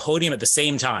be on the podium at the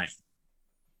same time.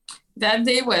 That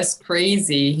day was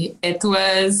crazy. It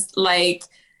was like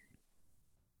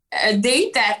a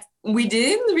day that we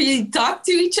didn't really talk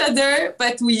to each other,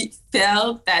 but we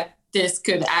felt that this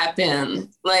could happen.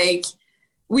 Like,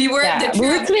 we were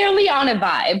clearly on a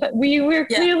vibe. We were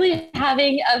clearly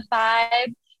having a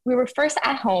vibe. We were first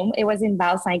at home. It was in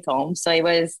Val-Saint-Côme. So it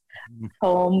was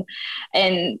home.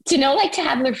 And to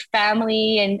have their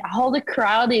family and all the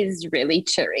crowd is really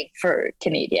cheering for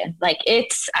Canadian. Like,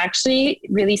 it's actually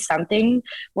really something.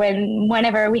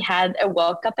 Whenever we had a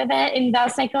World Cup event in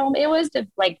Val-Saint-Côme, it was the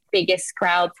biggest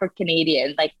crowd for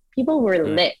Canadian. Like, people were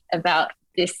lit about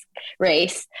this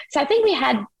race. So I think we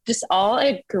had just all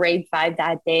a great vibe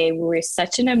that day. We were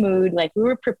such in a mood. Like, we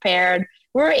were prepared.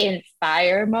 We were in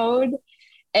fire mode.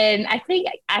 And I think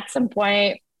at some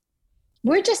point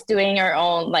we're just doing our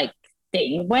own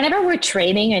thing. Whenever we're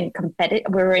training and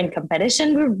we're in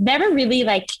competition, we never really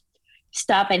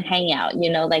stop and hang out,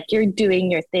 you're doing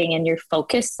your thing and you're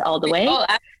focused all the way.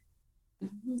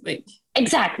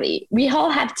 Exactly. We all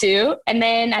have to. And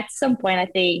then at some point, I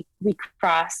think we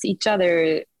cross each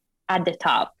other at the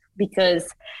top, because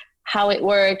how it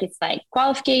works, it's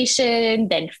qualification,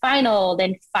 then final,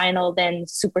 then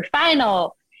super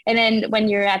final. And then when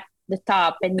you're at the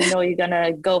top and you're going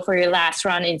to go for your last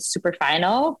run in super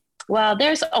final, well,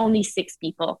 there's only 6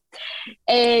 people.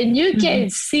 And you can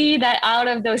see that out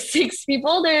of those 6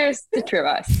 people, there's the 3 of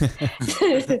us.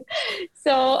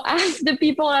 So as the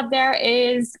people up there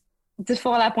is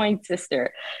Dufour-Lapointe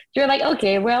sister, you're like,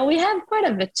 okay, well, we have quite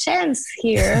of a chance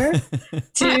here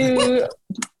to,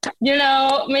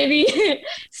 maybe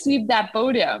sweep that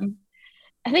podium.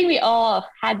 I think we all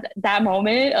had that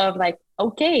moment of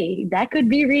okay, that could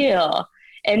be real.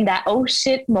 And that oh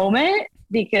shit moment,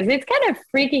 because it's kind of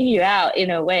freaking you out in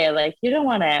a way. You don't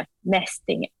want to mess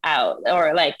things out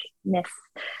or mess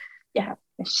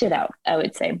shit out, I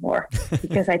would say more,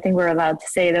 because I think we're allowed to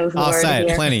say those words. I'll say it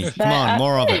here. plenty. But, come on,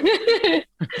 more of it.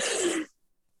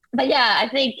 But yeah, I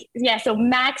think, so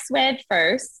Max went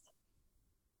first.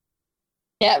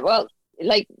 Yeah, well,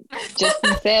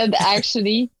 Justin said,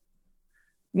 actually,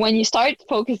 when you start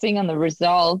focusing on the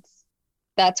results,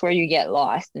 that's where you get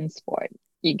lost in sport.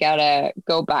 You gotta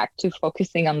go back to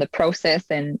focusing on the process.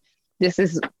 And this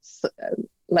is,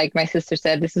 like my sister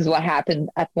said, this is what happened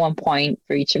at one point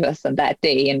for each of us on that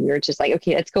day. And we were just like,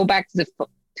 okay, let's go back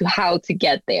to how to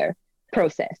get there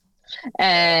process.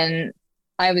 And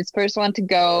I was first one to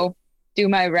go do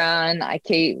my run.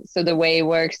 So the way it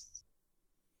works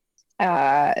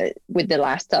with the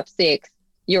last top 6,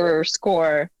 your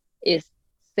score is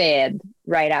fed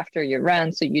right after your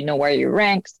run, so you know where your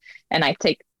ranks. And I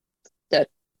take the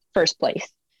first place.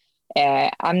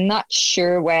 I'm not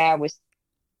sure where I was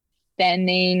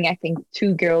standing. I think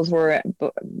 2 girls were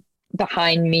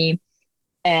behind me,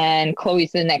 and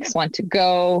Chloe's the next one to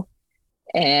go.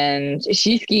 And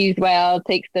she skis well,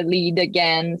 takes the lead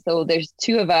again. So there's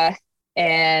 2 of us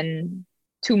and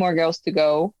 2 more girls to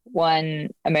go. 1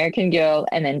 American girl,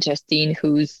 and then Justine,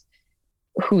 who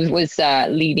was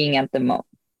leading at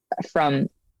from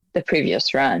the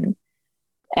previous run.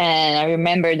 And I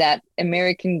remember that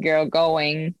American girl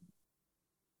going.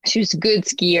 She was a good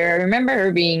skier. I remember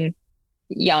her being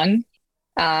young.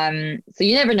 So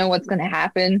you never know what's going to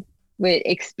happen with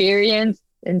experience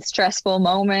and stressful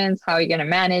moments, how you're going to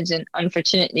manage. And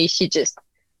unfortunately, she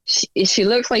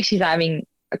looks like she's having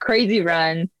a crazy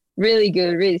run, really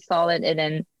good, really solid. And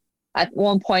then at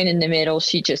one point in the middle,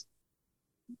 she just,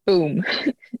 boom,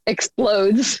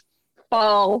 explodes,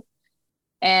 fall,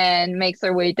 and makes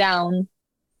her way down,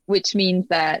 which means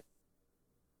that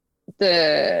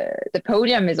the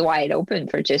podium is wide open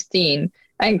for Justine.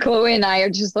 And Chloe and I are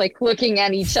just like looking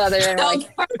at each other and like,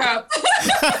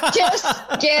 just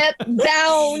get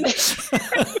down.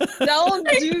 Don't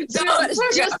do too much.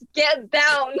 Just get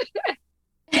down.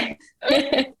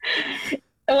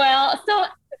 Well, so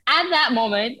at that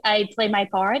moment, I played my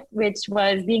part, which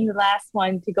was being the last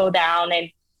one to go down. And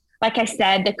like I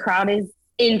said, the crowd is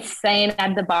insane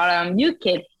at the bottom. You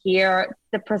could hear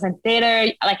the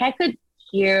presenter. Like, I could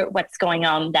hear what's going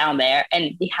on down there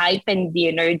and the hype and the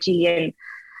energy. And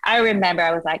I remember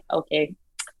I was like, okay,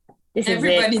 this is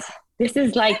it. This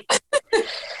is like,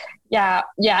 yeah,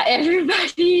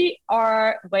 everybody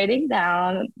are waiting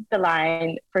down the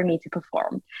line for me to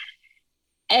perform.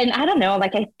 And I don't know,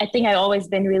 like, I think I've always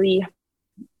been really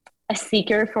a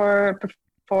seeker for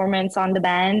performance on the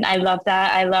band. I love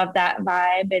that. I love that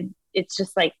vibe. And it's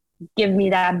just like, give me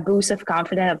that boost of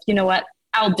confidence of, you know what,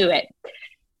 I'll do it.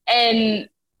 And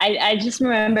I just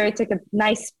remember I took a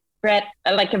nice breath,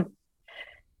 like a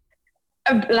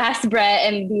last breath,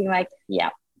 and being like, yeah,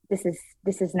 this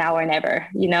is now or never,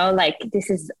 you know, like, this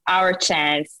is our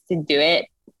chance to do it.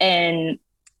 And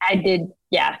I did,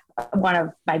 one of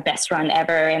my best run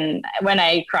ever. And when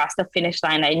I crossed the finish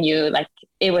line, I knew like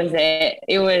it was it.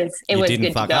 It was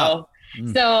good to go.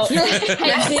 So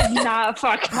I did not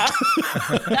fuck up.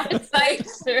 That's like,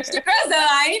 to cross the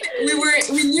line,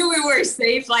 we knew we were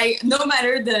safe. Like, no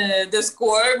matter the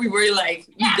score, we were like,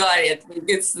 we got it. Like,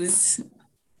 it's this.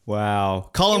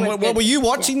 Wow, Colin, what were you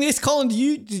watching this? Colin,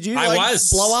 did you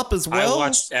blow up as well? I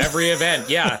watched every event.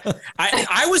 Yeah,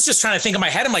 I was just trying to think in my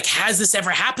head. I'm like, has this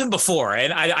ever happened before?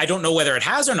 And I don't know whether it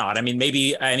has or not. I mean,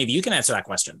 maybe any of you can answer that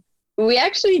question. We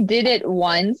actually did it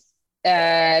once.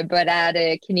 But at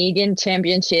a Canadian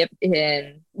championship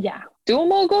in dual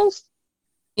moguls.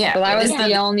 Yeah, so that was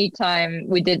the only time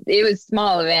we did. It was a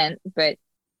small event, but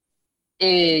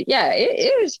it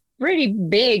was pretty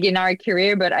big in our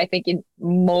career. But I think in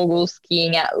mogul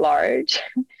skiing at large.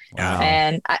 Wow.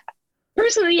 And I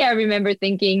remember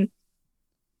thinking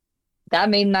that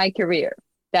made my career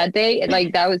that day.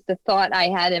 Like, that was the thought I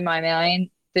had in my mind.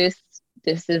 This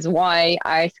is why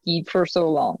I skied for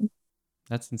so long.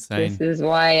 That's insane. This is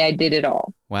why I did it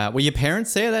all. Wow. Were your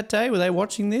parents there that day? Were they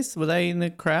watching this? Were they in the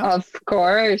crowd? Of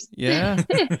course. Yeah.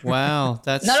 Wow.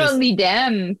 That's not only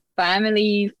them,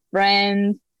 family,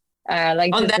 friends.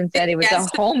 Like Justine said, it was a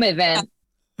home event.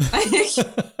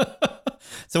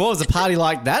 So what was the party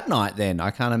like that night then?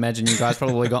 I can't imagine you guys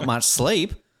probably got much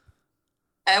sleep.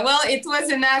 Well, it was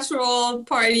a natural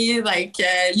party. Like,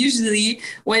 usually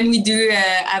when we do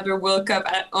have a World Cup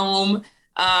at home,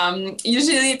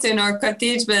 usually it's in our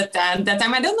cottage, but that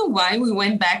time, I don't know why, we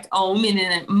went back home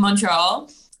in Montreal.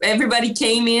 Everybody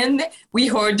came in, we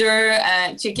ordered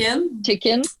chicken,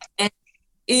 and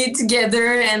eat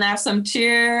together and have some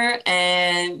cheer.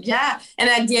 And and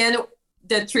at the end,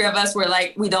 the 3 of us were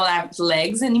like, we don't have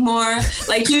legs anymore.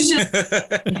 Like, usually,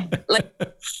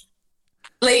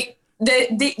 like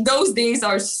those days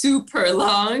are super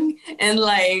long, and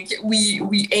like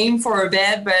we aim for a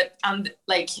bed, but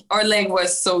like our leg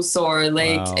was so sore.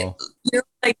 Like, wow.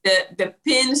 Like the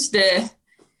pinch,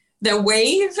 the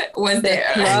wave was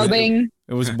there. Rubbing.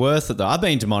 It was worth it though. I've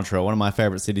been to Montreal, one of my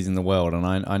favorite cities in the world, and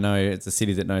I know it's a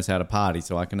city that knows how to party,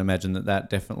 so I can imagine that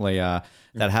definitely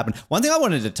that happened. One thing I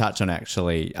wanted to touch on,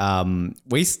 actually,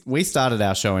 we started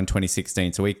our show in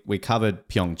 2016, so we covered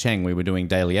Pyeongchang. We were doing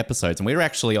daily episodes, and we were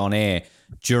actually on air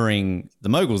during the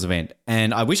Moguls event,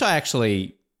 and I wish I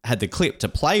actually had the clip to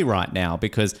play right now,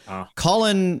 because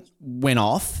Colin went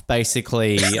off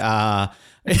basically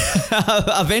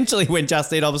Eventually, when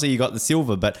Justine, obviously you got the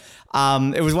silver, but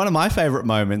it was one of my favourite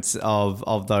moments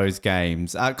of those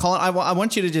games. Colin, I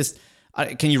want you to just,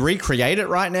 can you recreate it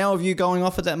right now of you going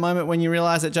off at that moment when you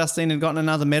realised that Justine had gotten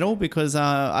another medal? Because,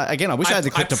 I wish I had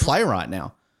the clip to play right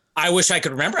now. I wish I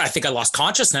could remember. I think I lost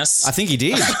consciousness. I think he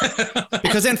did.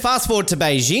 Because then fast forward to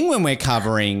Beijing when we're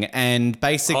covering, and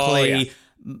basically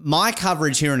my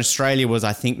coverage here in Australia was,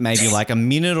 I think, maybe like a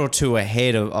minute or two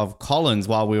ahead of Colin's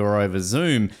while we were over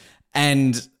Zoom.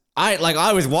 And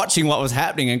I was watching what was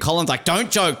happening, and Colin's like,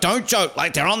 don't joke.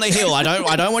 Like, they're on the hill. I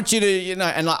don't want you to,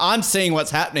 and like, I'm seeing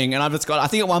what's happening. And I've just got, I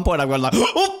think at one point I've gone like,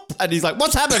 oh, and he's like,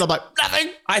 what's happened? I'm like, nothing.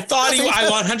 I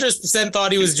 100%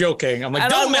 thought he was joking. I'm like,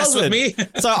 don't mess with me.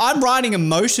 So I'm writing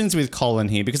emotions with Colin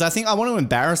here because I think I want to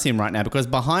embarrass him right now, because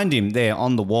behind him there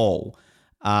on the wall,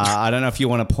 I don't know if you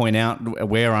want to point out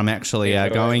where I'm actually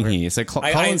going here. So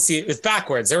Colin, I see it. It's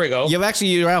backwards. There we go.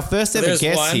 You're our first ever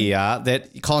guest here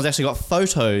that Colin's actually got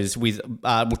photos with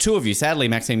two of you. Sadly,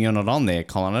 Maxime, you're not on there,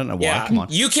 Colin. I don't know why. Yeah. Come on.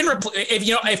 You can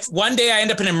if one day I end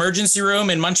up in an emergency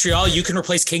room in Montreal, you can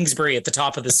replace Kingsbury at the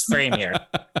top of this frame here.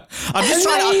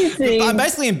 I'm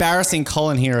basically embarrassing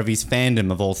Colin here of his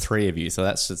fandom of all three of you. So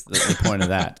that's just the point of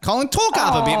that. Colin, talk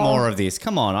up a bit more of this.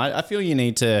 Come on. I feel you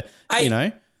need to,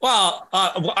 Well,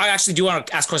 I actually do want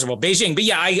to ask a question about Beijing, but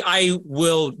yeah, I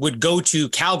would go to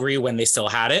Calgary when they still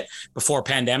had it before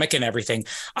pandemic and everything.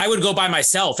 I would go by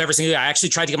myself every single day. I actually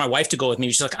tried to get my wife to go with me.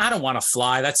 She's like, I don't want to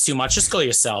fly. That's too much. Just go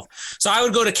yourself. So I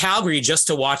would go to Calgary just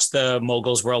to watch the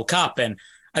Moguls World Cup. And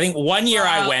I think one year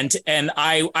I went and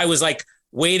I was like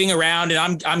waiting around,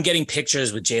 and I'm getting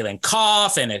pictures with Jalen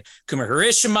Koff and Kuma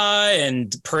Harishima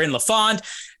and Perrin Lafont.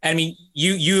 I mean,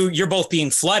 you're both being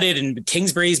flooded, and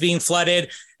Kingsbury's being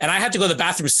flooded, and I had to go to the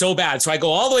bathroom so bad. So I go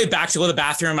all the way back to go to the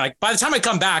bathroom. Like, by the time I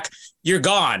come back, you're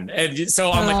gone. And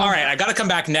so I'm like, all right, I got to come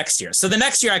back next year. So the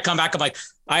next year I come back, I'm like,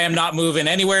 I am not moving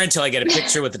anywhere until I get a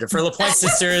picture with the Dufour-Lapointe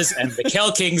sisters and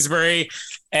Mikhail Kingsbury.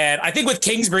 And I think with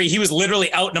Kingsbury, he was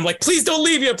literally out, and I'm like, please don't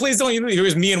leave yet. Please don't leave. It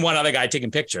was me and one other guy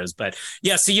taking pictures. But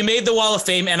yeah, so you made the Wall of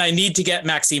Fame, and I need to get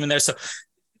Maxime in there. So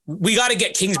we got to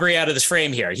get Kingsbury out of this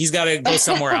frame here. He's got to go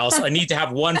somewhere else. I need to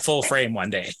have one full frame one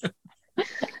day.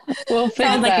 Sounds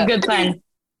like a good plan.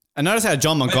 I notice how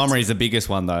John Montgomery is the biggest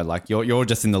one though. Like you're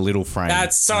just in the little frame.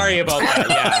 Sorry about that.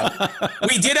 Yeah,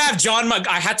 we did have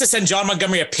I had to send John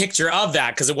Montgomery a picture of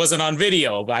that because it wasn't on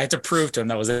video, but I had to prove to him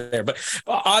that was there. But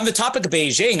on the topic of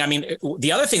Beijing, I mean,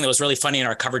 the other thing that was really funny in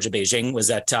our coverage of Beijing was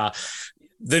that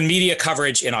the media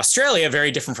coverage in Australia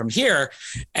very different from here.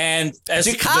 And as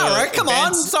Jakara, come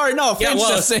on. Sorry, no offense,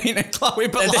 Justine and Chloe,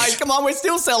 but like, come on, we're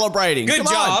still celebrating. Good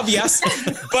job, yes.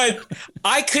 But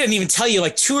I couldn't even tell you,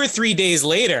 like 2 or 3 days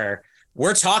later,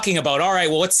 we're talking about, all right,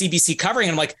 well, what's CBC covering?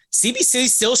 And I'm like,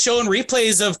 CBC's still showing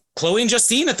replays of Chloe and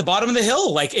Justine at the bottom of the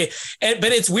hill. But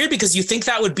it's weird because you think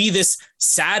that would be this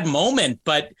sad moment,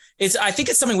 but I think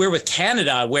it's something weird with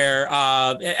Canada where,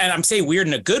 and I'm saying weird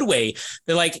in a good way,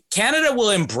 that like Canada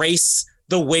will embrace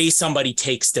the way somebody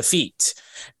takes defeat.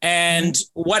 And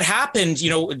what happened,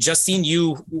 Justine,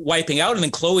 you wiping out, and then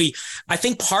Chloe, I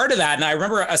think part of that, and I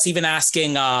remember us even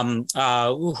asking,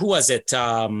 who was it?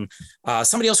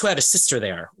 Somebody else who had a sister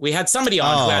there. We had somebody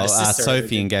on who had a sister.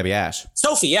 Sophie and Gabby Ash.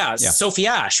 Sophie, yeah. Sophie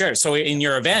Ash, sure. So in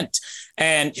your event,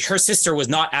 and her sister was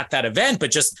not at that event, but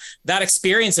just that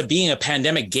experience of being a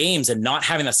pandemic games and not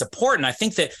having that support. And I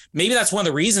think that maybe that's one of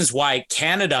the reasons why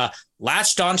Canada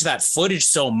latched onto that footage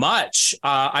so much.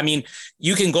 I mean,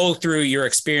 you can go through your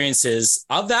experiences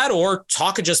of that or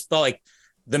talk just about like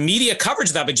the media coverage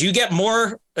of that, but do you get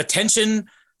more attention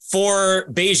for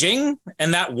Beijing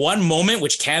and that one moment,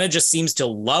 which Canada just seems to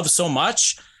love so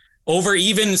much, over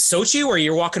even Sochi, where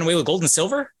you're walking away with gold and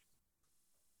silver?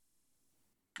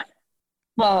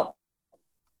 Well,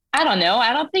 I don't know.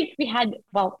 I don't think we had,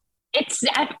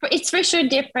 it's for sure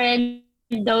different.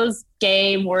 Those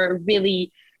games were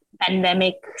really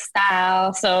pandemic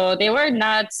style. So they were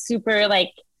not super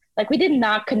like we did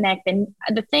not connect. And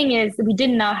the thing is, we did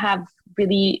not have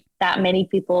really that many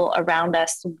people around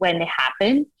us when it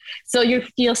happened. So you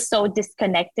feel so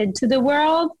disconnected to the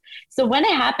world. So when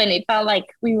it happened, it felt like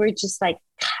we were just like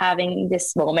having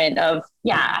this moment of,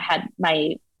 I had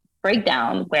my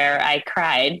breakdown where I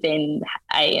cried, and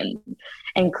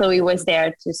Chloe was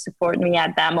there to support me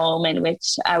at that moment,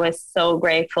 which I was so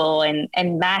grateful.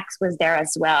 And Max was there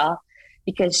as well,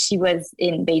 because she was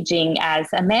in Beijing as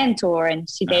a mentor, and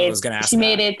she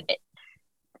made it.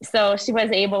 So she was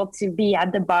able to be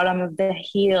at the bottom of the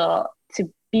hill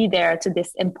to be there to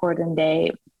this important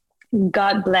day.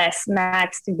 God bless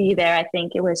Max to be there. I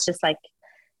think it was just like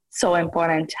so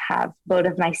important to have both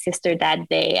of my sister that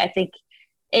day. I think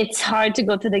it's hard to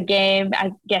go to the game.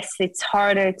 I guess it's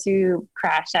harder to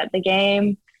crash at the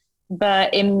game,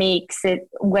 but it makes it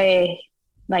way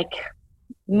like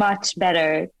much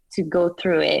better to go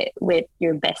through it with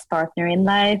your best partner in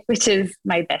life, which is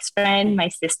my best friend, my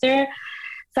sister.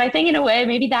 So I think in a way,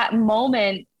 maybe that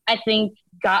moment, I think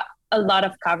got a lot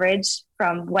of coverage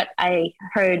from what I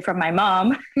heard from my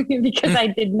mom, because I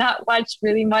did not watch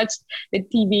really much the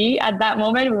TV at that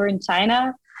moment. We were in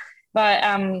China. But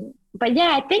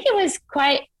yeah, I think it was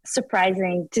quite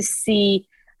surprising to see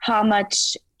how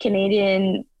much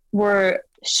Canadian were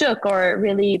shook or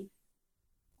really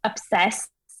obsessed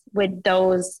with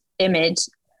those images,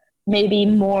 maybe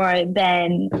more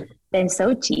than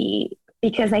Sochi,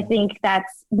 because I think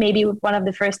that's maybe one of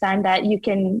the first time that you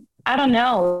can, I don't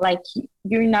know, like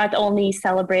you're not only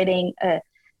celebrating a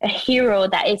hero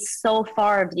that is so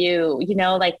far of you, you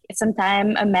know, like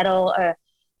sometimes a medal,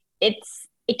 it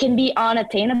can be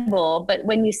unattainable, but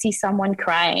when you see someone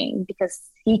crying because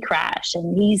he crashed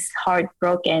and he's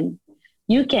heartbroken,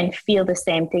 you can feel the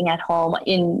same thing at home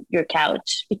in your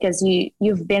couch, because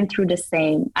you've been through the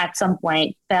same, at some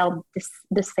point felt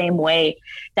the same way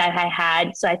that I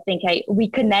had. So I think we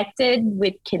connected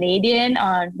with Canadian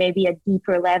on maybe a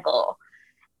deeper level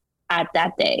at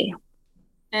that day.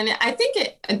 And I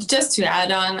think just to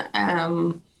add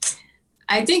on,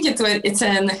 I think it's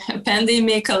a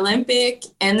pandemic Olympic,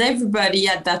 and everybody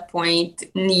at that point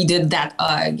needed that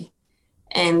hug.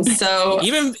 And so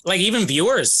even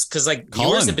viewers, because like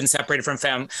Colin. Viewers have been separated from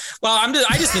fam. Well,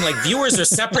 I just mean like viewers are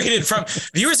separated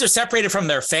from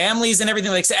their families and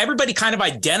everything. Like, so everybody kind of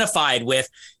identified with,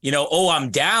 you know, oh, I'm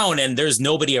down and there's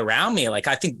nobody around me. Like,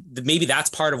 I think maybe that's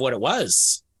part of what it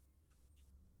was.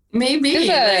 Maybe.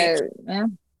 Yeah.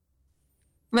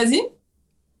 Was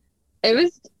It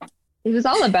was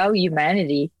all about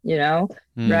humanity, you know,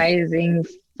 rising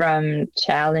from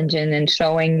challenging and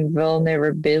showing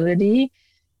vulnerability.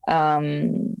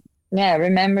 I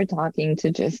remember talking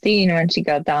to Justine when she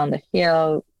got down the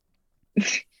hill,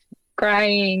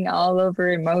 crying all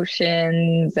over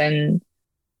emotions, and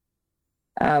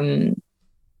I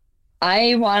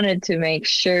wanted to make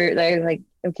sure that, like,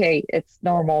 okay, it's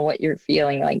normal what you're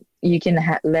feeling. Like, you can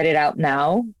let it out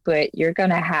now, but you're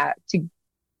gonna have to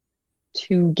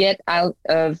get out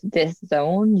of this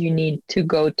zone. You need to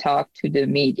go talk to the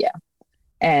media,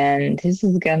 and this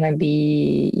is gonna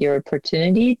be your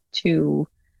opportunity to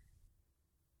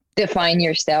define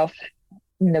yourself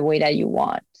in the way that you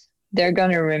want. They're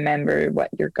gonna remember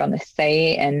what you're gonna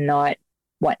say and not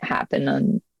what happened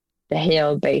on the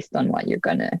hill based on what you're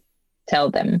gonna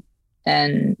tell them.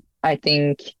 And I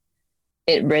think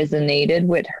it resonated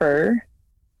with her,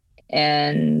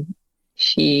 and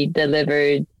she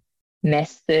delivered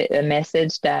a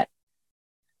message that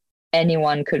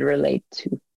anyone could relate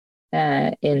to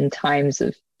in times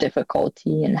of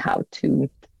difficulty, and how to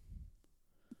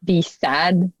be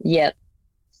sad yet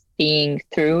seeing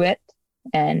through it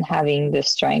and having the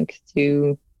strength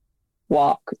to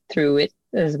walk through it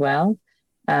as well.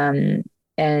 And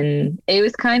it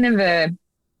was kind of an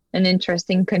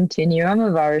interesting continuum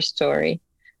of our story.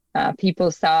 People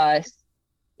saw us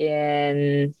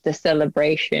in the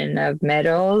celebration of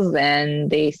medals, and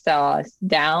they saw us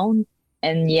down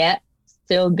and yet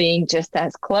still being just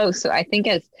as close. So I think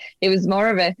it was more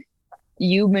of a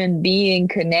human being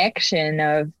connection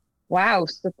of, wow,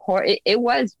 support. It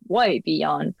was way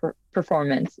beyond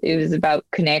performance. It was about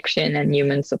connection and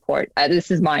human support. This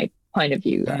is my point of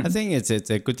view. I think it's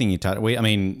a good thing you touched. I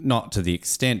mean, not to the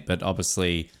extent, but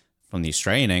obviously from the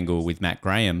Australian angle with Matt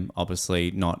Graham,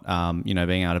 obviously not,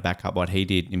 being able to back up what he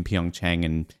did in Pyeongchang,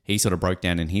 and he sort of broke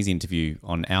down in his interview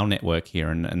on our network here,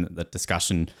 and the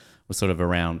discussion was sort of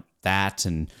around that,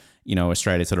 and, you know,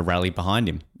 Australia sort of rallied behind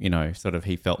him, you know, sort of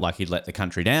he felt like he'd let the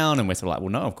country down, and we're sort of like, well,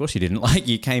 no, of course you didn't. Like,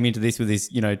 you came into this with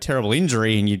this, you know, terrible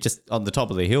injury, and you just on the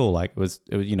top of the hill. Like, it was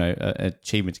you know, an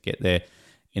achievement to get there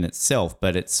in itself,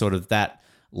 but it's sort of that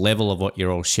level of what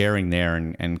you're all sharing there,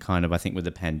 and kind of, I think with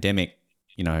the pandemic,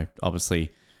 you know,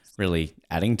 obviously really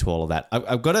adding to all of that.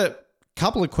 I've got a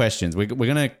couple of questions. We're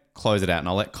going to close it out, and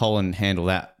I'll let Colin handle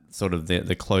that, sort of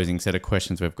the closing set of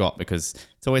questions we've got, because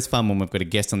it's always fun when we've got a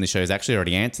guest on the show who's actually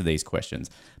already answered these questions.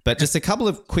 But just a couple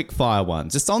of quick fire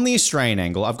ones. Just on the Australian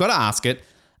angle, I've got to ask it.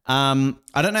 I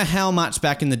don't know how much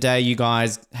back in the day you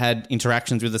guys had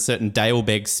interactions with a certain Dale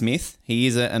Begg-Smith. He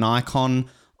is an icon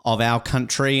of our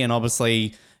country, and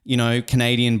obviously, you know,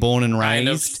 Canadian born and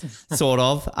raised, sort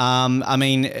of. I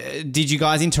mean, did you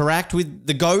guys interact with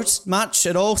the GOAT much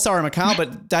at all? Sorry, Mikhail,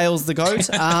 but Dale's the GOAT.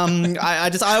 I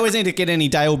always need to get any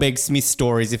Dale Begg-Smith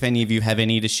stories, if any of you have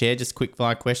any to share. Just quick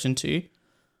fire question to you.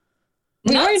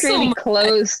 We weren't really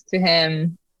close to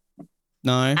him.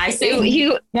 No. I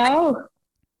say no.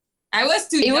 I was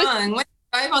too young. When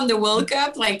I arrived on the World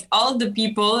Cup, like all the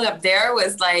people up there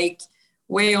was like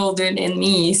way older than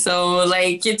me. So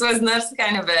like it was not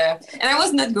kind of and I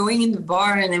was not going in the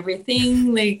bar and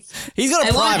everything. Like he's got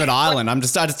a private island. I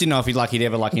just didn't know if he'd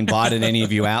ever like invited any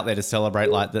of you out there to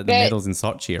celebrate like the medals in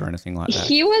Sochi or anything like that.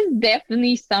 He was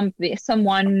definitely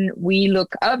someone we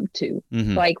look up to.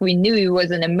 Mm-hmm. Like we knew he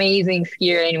was an amazing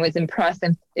skier and it was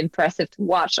impressive to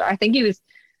watch. I think he was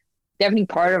definitely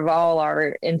part of all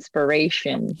our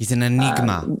inspiration. He's an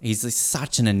enigma. He's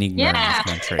such an enigma in this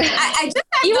country.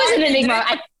 He was an enigma.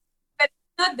 But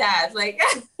not that. Like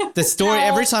the story,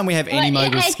 every time we have any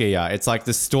mogul skier, it's like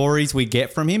the stories we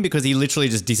get from him because he literally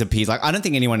just disappears. Like I don't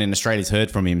think anyone in Australia's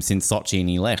heard from him since Sochi and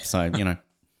he left. So, you know.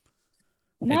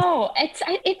 No,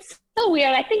 it's so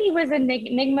weird. I think he was an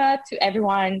enigma to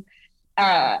everyone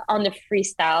on the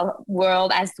freestyle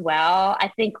world as well.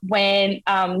 I think when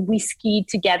we skied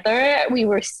together, we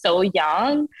were so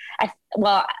young.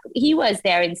 He was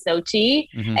there in Sochi,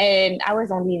 and I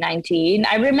was only 19.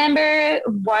 I remember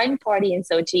one party in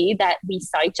Sochi that we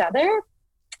saw each other,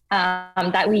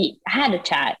 that we had a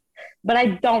chat, but I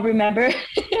don't remember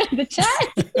the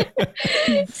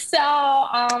chat. So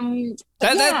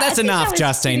that's enough,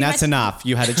 Justine. That's enough.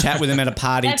 You had a chat with him at a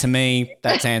party. To me,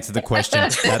 that's answered the question.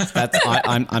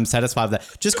 I'm satisfied with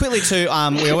that. Just quickly too,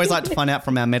 we always like to find out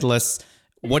from our medalists,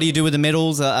 what do you do with the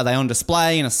medals? Are they on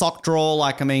display in a sock drawer?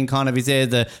 Like, I mean, kind of, is there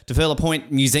the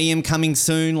Dufour-Lapointe Museum coming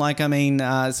soon? Like, I mean,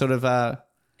 sort of...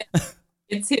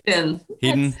 It's hidden.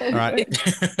 Hidden? All right.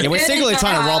 Yeah, we're secretly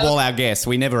trying to rob all our guests.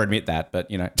 We never admit that,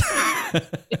 but, you know.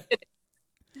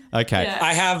 Okay. Yeah.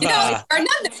 I have... are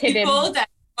not the people that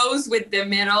goes with the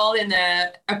medal in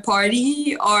a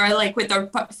party or like with our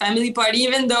family party,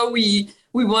 even though we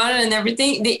want it and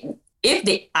everything. If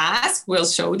they ask, we'll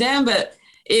show them, but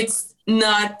it's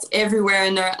not everywhere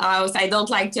in our house. I don't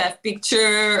like to have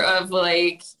picture of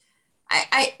like...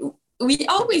 We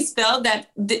always felt that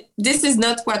this is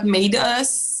not what made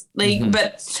us. Like,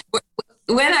 but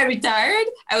when I retired,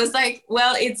 I was like,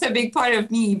 well, it's a big part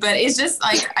of me, but it's just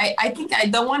like, I think I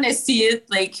don't want to see it.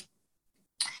 Like,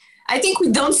 I think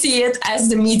we don't see it as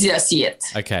the media see it.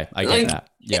 Okay. I get that.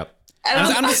 Yep.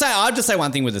 I'll just say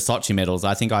one thing with the Sochi medals.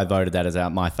 I think I voted that as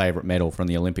my favourite medal from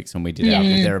the Olympics when we did it. I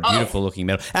think they're a beautiful looking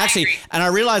medal. Actually, and I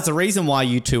realised the reason why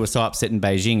you two were so upset in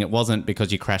Beijing, it wasn't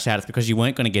because you crashed out. It's because you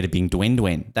weren't going to get a bing duen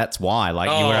duen. That's why. Like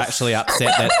you were actually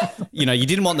upset that, you know, you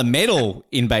didn't want the medal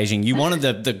in Beijing. You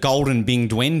wanted the golden bing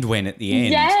duen duen at the end.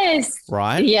 Yes.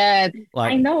 Right? Yeah.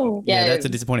 Like, I know. Yeah, that's a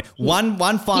disappointing. One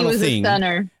final he was thing. A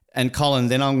stunner. And Colin,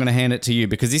 then I'm going to hand it to you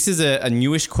because this is a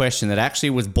newish question that actually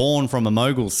was born from a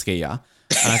mogul skier.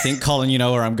 And I think, Colin, you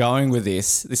know where I'm going with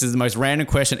this. This is the most random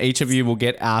question each of you will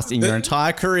get asked in your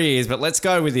entire careers, but let's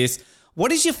go with this.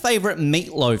 What is your favourite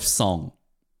Meatloaf song?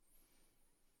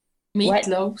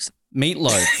 Meatloaf.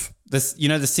 Meatloaf. You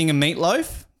know the singer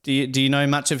Meatloaf? Do you know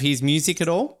much of his music at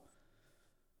all?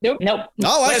 Nope.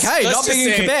 Oh, okay. Not being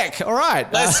in Quebec. All right.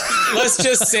 Let's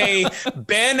just say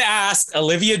Ben asked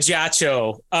Olivia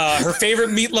Giacho her favorite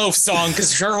Meatloaf song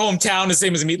because her hometown is the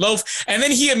same as Meatloaf. And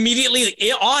then he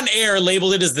immediately on air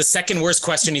labeled it as the second worst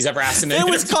question he's ever asked him. There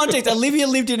was context. Olivia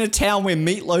lived in a town where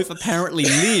Meatloaf apparently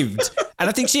lived. And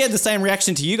I think she had the same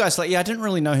reaction to you guys. Like, yeah, I didn't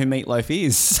really know who Meatloaf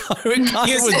is. So it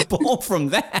kind of was born from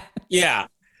that. Yeah.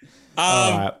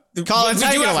 All right. Colin,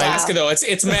 take it away. Ask it, though.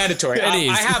 It's mandatory. It is.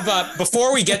 I have,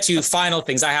 before we get to final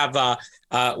things, I have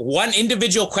one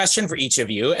individual question for each of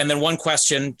you, and then one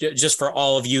question just for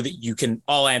all of you that you can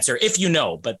all answer if you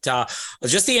know. But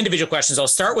just the individual questions. I'll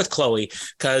start with Chloe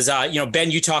because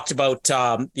Ben, you talked about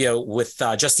with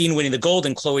Justine winning the gold,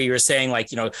 and Chloe, you were saying like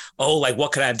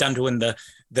what could I have done to win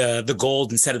the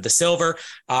gold instead of the silver.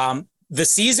 The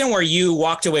season where you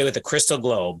walked away with the Crystal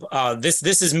Globe.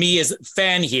 This is me as a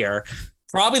fan here.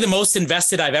 Probably the most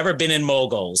invested I've ever been in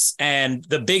moguls and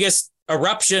the biggest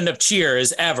eruption of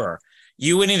cheers ever.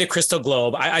 You winning the Crystal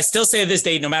Globe. I still say to this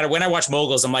day, no matter when I watch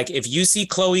moguls, I'm like, if you see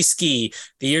Chloe ski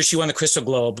the year she won the Crystal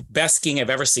Globe, best skiing I've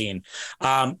ever seen.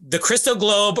 The Crystal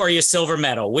Globe or your silver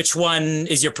medal, which one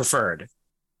is your preferred?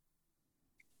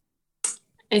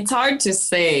 It's hard to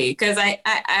say because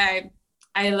I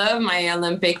love my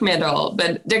Olympic medal,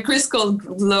 but the Crystal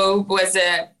Globe was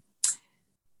a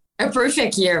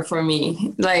perfect year for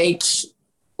me. Like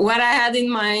what I had in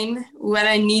mind, what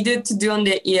I needed to do on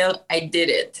the hill, I did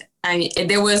it.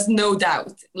 There was no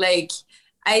doubt. Like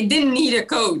I didn't need a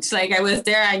coach. Like I was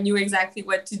there, I knew exactly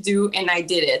what to do, and I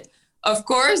did it. Of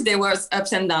course, there was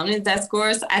ups and downs in that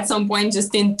course. At some point,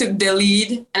 Justine took the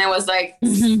lead, and I was like,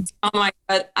 oh my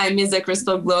God, I missed the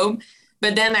Crystal Globe.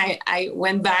 But then I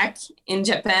went back in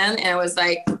Japan and I was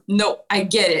like, no, I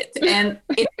get it. And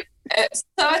it's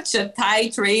such a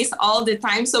tight race all the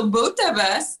time. So both of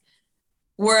us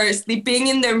were sleeping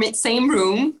in the same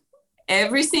room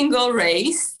every single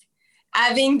race,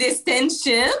 having this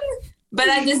tension, but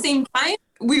at the same time,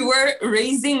 we were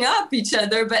raising up each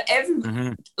other. But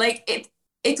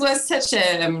it was such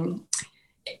a,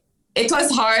 it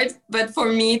was hard, but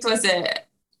for me, it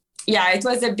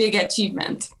was a big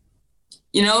achievement.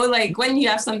 You know, like when you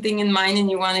have something in mind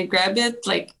and you want to grab it,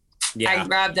 like I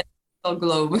grabbed that crystal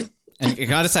globe. And I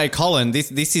gotta say, Colin,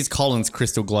 this is Colin's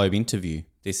crystal globe interview.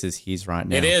 This is his right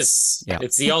now. It is. Yep.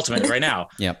 It's the ultimate right now.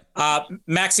 Yep.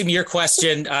 Maxime, your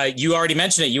question, you already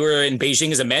mentioned it. You were in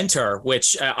Beijing as a mentor,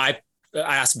 which I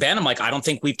asked Ben, I'm like, I don't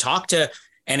think we've talked to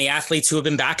any athletes who have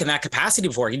been back in that capacity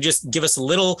before. Can you just give us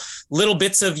little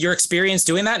bits of your experience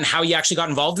doing that and how you actually got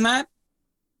involved in that?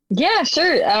 Yeah,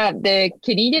 sure. The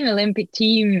Canadian Olympic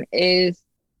team is,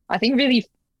 I think, really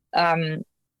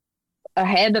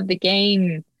ahead of the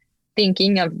game,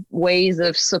 thinking of ways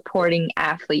of supporting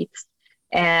athletes.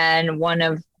 And one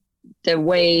of the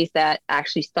ways that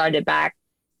actually started back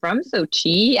from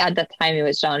Sochi, at the time it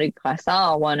was Jean-Luc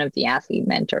Brassard, one of the athlete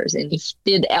mentors, and he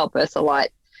did help us a lot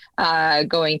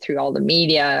going through all the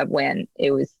media when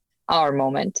it was our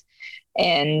moment.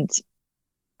 And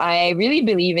I really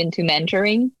believe into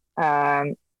mentoring. As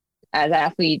an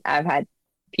athlete, I've had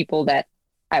people that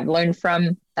I've learned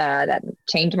from that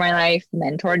changed my life,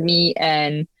 mentored me,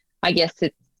 and I guess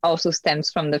it also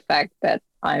stems from the fact that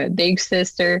I'm a big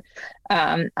sister.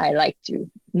 I like to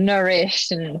nourish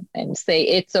and say,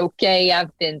 it's okay,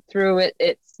 I've been through it,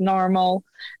 it's normal.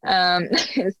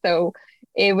 So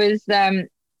it was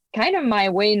kind of my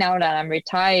way now that I'm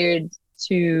retired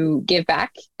to give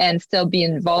back and still be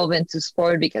involved into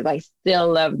sport, because I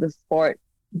still love the sport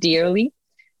dearly.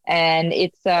 And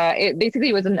it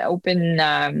basically was an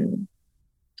open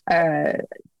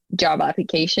job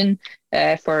application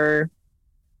for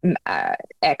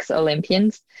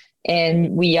ex-Olympians,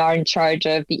 and we are in charge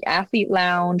of the athlete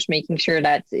lounge, making sure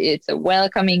that it's a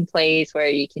welcoming place where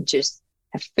you can just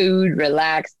have food,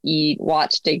 relax, eat,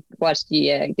 watch the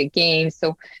games.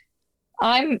 So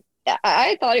I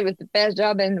thought it was the best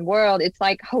job in the world. It's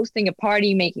like hosting a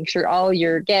party, making sure all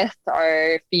your guests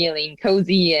are feeling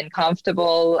cozy and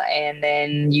comfortable, and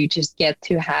then you just get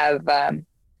to have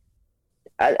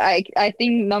I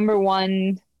think number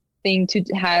one thing to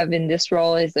have in this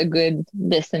role is a good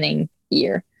listening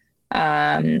ear.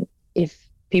 If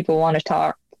people want to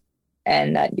talk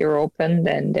and that you're open,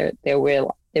 then they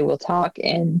will talk.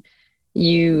 And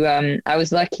I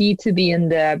was lucky to be in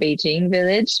the Beijing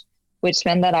village, which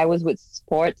meant that I was with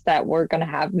sports that were going to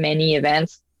have many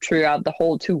events throughout the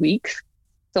whole 2 weeks.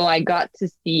 So I got to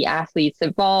see athletes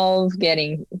evolve,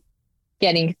 getting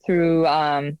through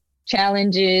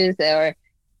challenges or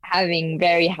having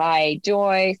very high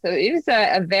joy. So it was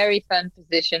a very fun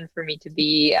position for me to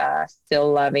be,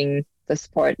 still loving the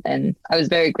sport. And I was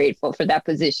very grateful for that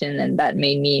position. And that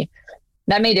made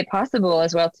it possible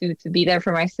as well to be there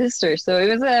for my sister. So it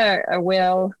was a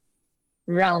well-rounded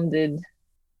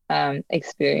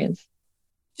experience.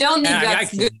 She only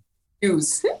got good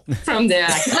news from there.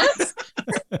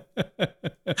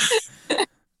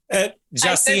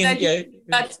 Justine,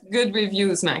 that's good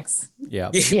reviews, Max.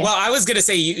 Yeah. Well, I was going to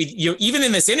say, you even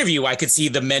in this interview, I could see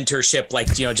the mentorship,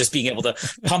 like, just being able to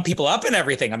pump people up and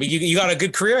everything. I mean, you got a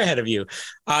good career ahead of you.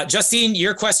 Justine,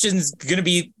 your question's going to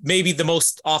be maybe the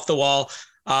most off the wall,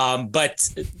 but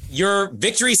your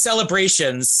victory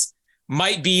celebrations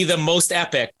might be the most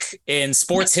epic in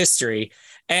sports history.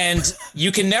 And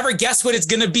you can never guess what it's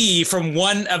going to be from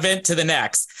one event to the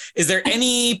next. Is there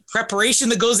any preparation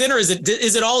that goes in, or is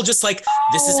it all just like,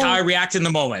 this is how I react in the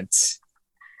moment?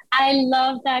 I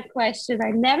love that question.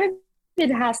 I never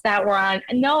been asked that one.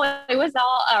 No, it was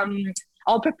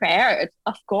all prepared,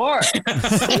 of course. In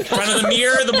front of the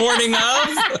mirror the morning of?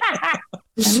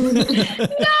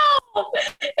 No,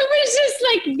 it was just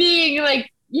like being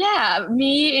like, yeah,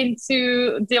 me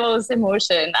into those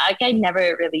emotion. Like, I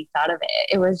never really thought of it.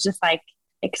 It was just like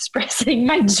expressing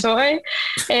my joy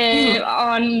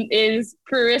on its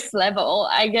purest level.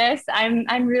 I guess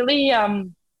I'm really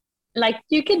like,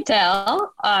 you can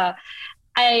tell I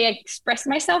express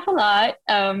myself a lot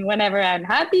whenever I'm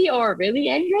happy or really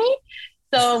angry.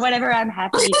 So whenever I'm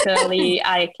happy, clearly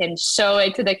I can show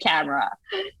it to the camera.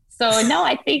 So no,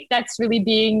 I think that's really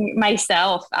being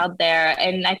myself out there.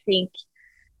 And I think,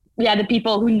 yeah, the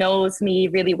people who knows me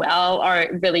really well are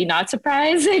really not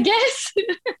surprised, I guess,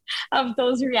 of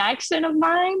those reaction of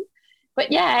mine.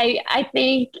 But yeah, I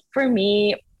think for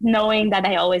me, knowing that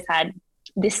I always had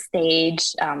this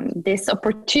stage, this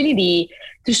opportunity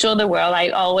to show the world. I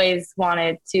always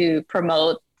wanted to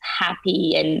promote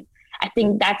happy, and I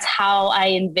think that's how I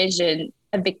envision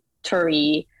a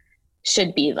victory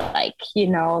should be like,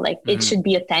 it should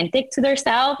be authentic to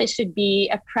themselves. It should be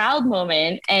a proud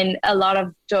moment and a lot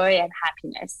of joy and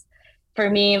happiness. For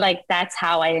me, like, that's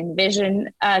how I envision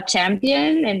a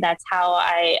champion, and that's how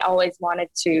I always wanted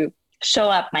to show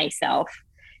up myself.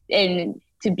 And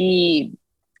to be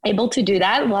able to do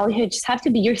that, well, you just have to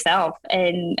be yourself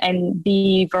and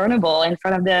be vulnerable in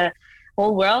front of the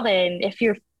whole world. And if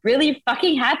you're really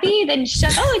fucking happy, then show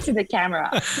it to the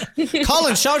camera.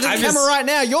 Colin, show it to the camera right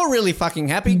now. You're really fucking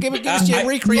happy. Give us your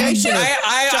recreation.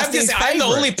 I'm the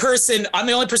only person on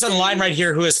the line right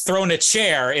here who has thrown a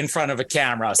chair in front of a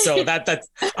camera. So that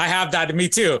I have that in me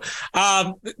too.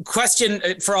 Question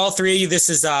for all three of you. This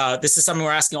is something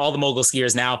we're asking all the mogul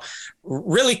skiers now.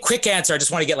 Really quick answer. I just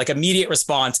want to get like immediate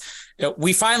response.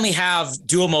 We finally have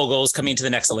dual moguls coming to the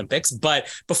next Olympics, but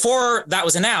before that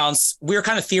was announced, we were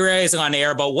kind of theorizing on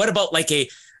air about what about like a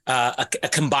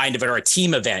combined event or a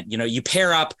team event. You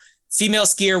pair up female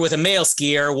skier with a male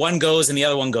skier, one goes and the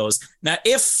other one goes. Now,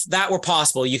 if that were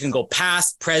possible, you can go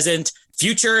past, present,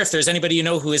 future. If there's anybody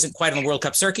who isn't quite on the World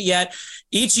Cup circuit yet,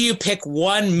 each of you pick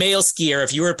one male skier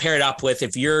if you were paired up with,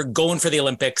 if you're going for the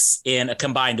Olympics in a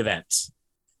combined event.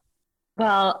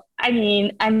 Well, I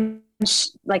mean,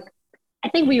 I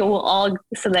think we will all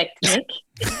select Nick.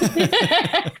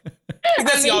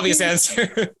 That's the obvious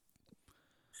answer.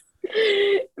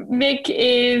 Mick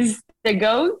is the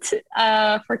GOAT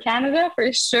for Canada,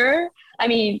 for sure. I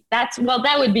mean, that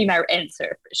would be my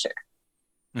answer for sure.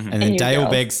 Mm-hmm. And then Dale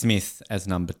Begg-Smith as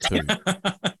number 2.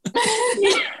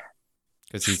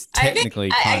 Because he's technically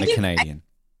kind of Canadian.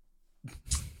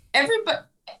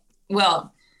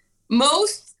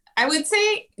 I would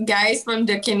say guys from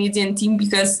the Canadian team,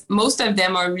 because most of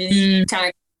them are really kind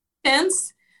of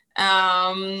intense.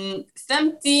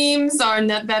 Some teams are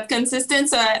not that consistent.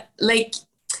 So I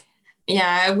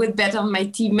would bet on my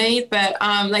teammate, but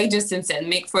like Justine said,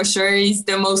 Mick for sure is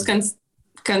the most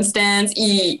constant.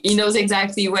 He knows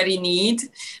exactly what he needs.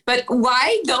 But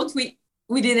why don't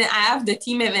we didn't have the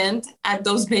team event at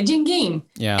those Beijing games?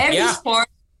 Yeah. Every sport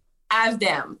has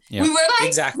them. Yeah. We were like,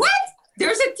 exactly. What?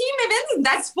 There's a team event in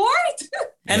that sport.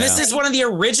 And this is one of the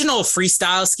original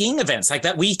freestyle skiing events like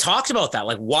that. We talked about that.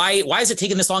 Like, why is it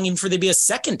taking this long even for there to be a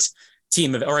second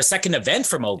team or a second event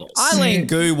for moguls? Eileen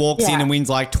Gu walks in and wins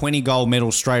like 20 gold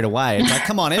medals straight away. It's like,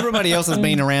 come on, everybody else has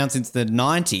been around since the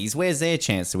 90s. Where's their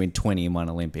chance to win 20 in one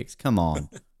Olympics? Come on.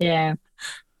 Yeah.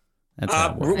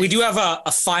 We do have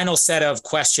a final set of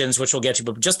questions, which we'll get to.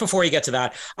 But just before you get to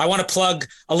that, I want to plug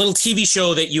a little TV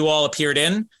show that you all appeared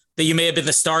in, that you may have been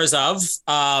the stars of,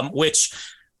 which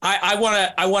I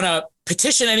want to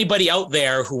petition anybody out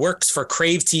there who works for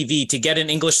Crave TV to get an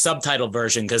English subtitle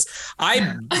version, because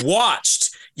I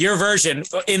watched your version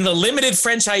in the limited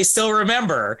French I still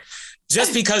remember,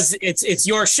 just because it's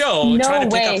your show. Trying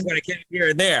to pick up what I can here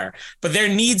and there, but there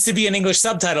needs to be an English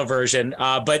subtitle version.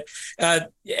 But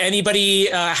anybody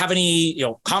have any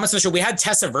comments on the show? We had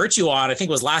Tessa Virtue on, I think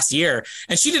it was last year,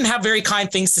 and she didn't have very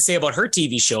kind things to say about her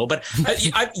TV show. But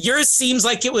yours seems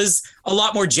like it was a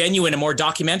lot more genuine and more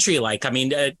documentary like. I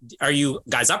mean, are you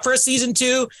guys up for a season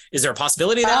 2? Is there a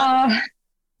possibility of that?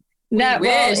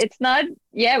 It's not.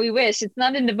 Yeah, we wish. It's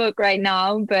not in the book right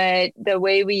now, but the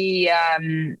way we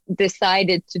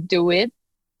decided to do it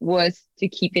was to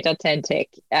keep it authentic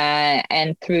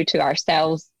and true to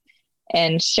ourselves,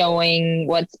 and showing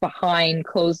what's behind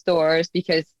closed doors,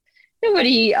 because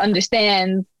nobody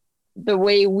understands the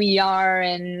way we are,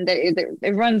 and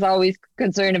everyone's always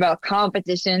concerned about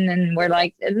competition, and we're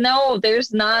like, no,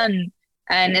 there's none.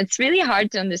 And it's really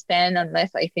hard to understand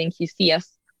unless I think you see us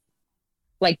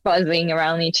like buzzing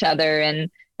around each other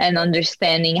and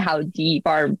understanding how deep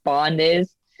our bond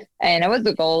is. And that was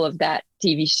the goal of that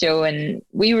TV show. And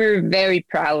we were very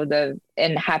proud of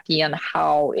and happy on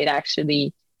how it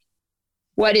actually,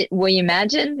 what we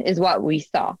imagined is what we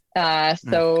saw.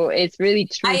 So it's really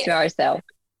true to ourselves.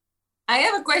 I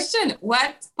have a question.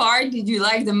 What part did you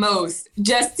like the most?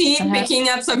 Justine picking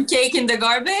up some cake in the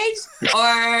garbage,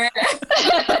 or...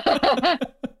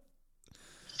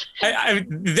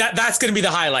 that's going to be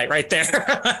the highlight right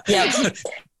there. Yeah.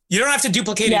 You don't have to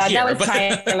duplicate it here. Yeah, that was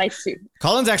highlight too.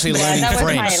 Colin's actually learning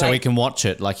French so he can watch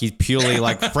it. Like, he's purely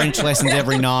like French lessons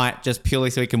every night, just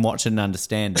purely so he can watch it and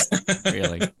understand it.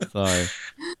 Really. So.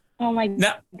 Oh my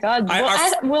God.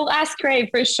 We'll ask Crave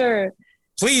for sure.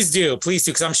 Please do,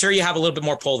 because I'm sure you have a little bit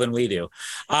more pull than we do.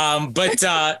 But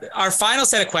our final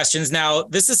set of questions now,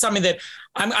 this is something that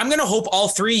I'm going to hope all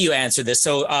three of you answer this.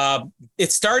 So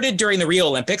it started during the Rio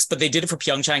Olympics, but they did it for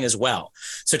Pyeongchang as well.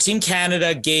 So Team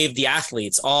Canada gave the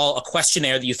athletes all a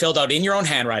questionnaire that you filled out in your own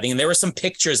handwriting, and there were some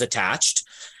pictures attached.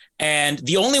 And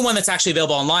the only one that's actually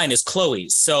available online is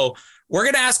Chloe's. So we're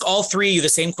going to ask all three of you the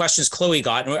same questions Chloe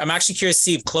got. And I'm actually curious to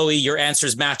see if, Chloe, your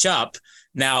answers match up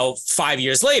now 5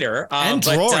 years later. And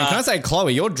drawing. Can I say,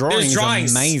 Chloe, your drawing is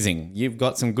amazing. You've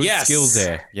got some good skills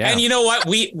there. Yeah. And you know what?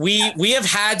 We have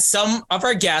had some of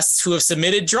our guests who have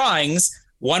submitted drawings.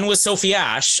 One was Sophie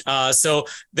Ash. So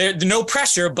there's no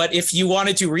pressure, but if you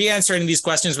wanted to re-answer any of these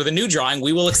questions with a new drawing,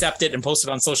 we will accept it and post it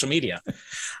on social media.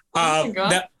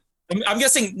 Now, I'm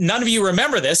guessing none of you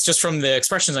remember this just from the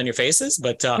expressions on your faces,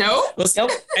 but nope.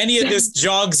 Any of this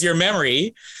jogs your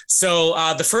memory. So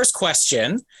the first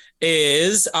question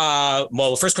is,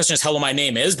 the first question is hello, my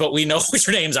name is, but we know what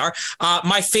your names are.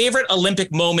 My favorite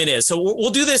Olympic moment is, so we'll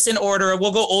do this in order.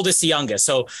 We'll go oldest to youngest.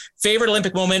 So favorite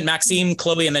Olympic moment, Maxime,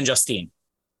 Chloe, and then Justine.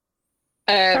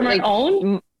 From my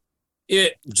own?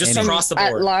 Just across the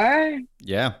board. At large?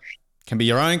 Yeah. Can be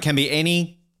your own, can be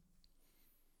any.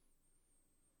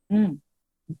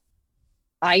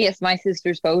 I guess my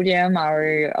sister's podium,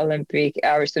 our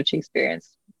Sochi experience.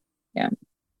 Yeah.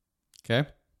 Okay.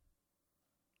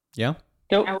 Yeah.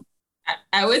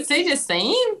 I would say the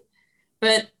same,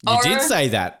 but you did say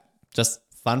that. Just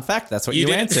fun fact. That's what you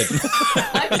answered.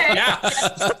 Okay. Yeah.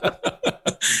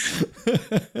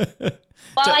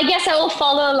 Well, I guess I will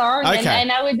follow along,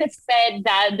 and I would just say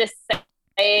that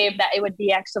it would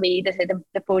be actually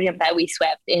the podium that we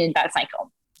swept in that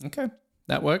cycle. Okay,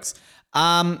 that works.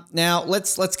 Now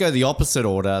let's go the opposite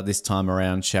order this time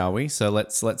around, shall we? So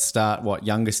let's start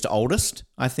youngest to oldest,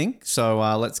 I think. So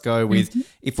let's go with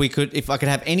if I could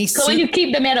have any. So you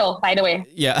keep the medal, by the way.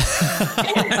 Yeah.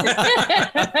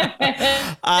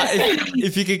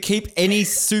 if you could keep any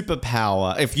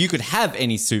superpower, if you could have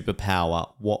any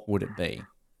superpower, what would it be?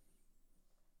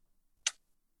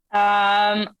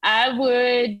 I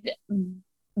would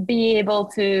be able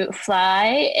to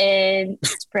fly and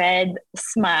spread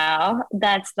smile.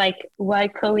 That's like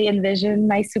what Chloe envisioned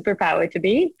my superpower to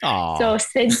be. Aww. So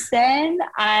since then,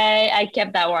 I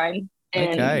kept that one.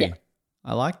 And okay.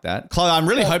 I like that. Chloe, I'm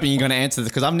really hoping you're going to answer this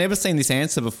because I've never seen this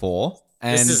answer before.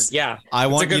 And I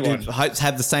want you to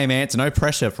have the same answer. No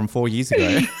pressure from 4 years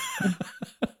ago.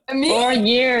 4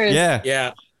 years. Yeah.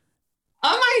 Yeah.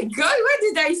 Oh my God, what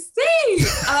did I say?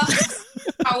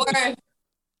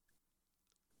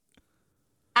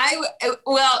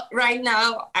 Right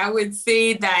now, I would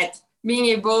say that being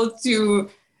able to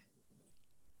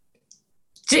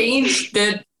change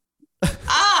the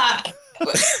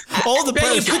all the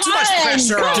pressure. Put too much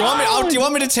pressure on. Do you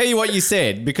want me to tell you what you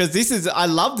said? Because I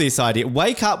love this idea.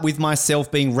 Wake up with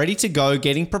myself being ready to go,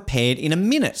 getting prepared in a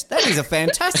minute. That is a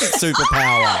fantastic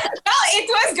superpower. Well,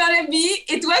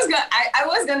 I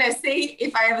was gonna say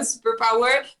if I have a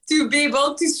superpower to be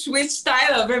able to switch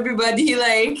style of everybody,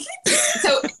 like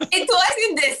so it was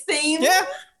in the same. Yeah,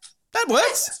 that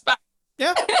works.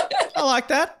 Yeah, I like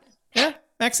that. Yeah,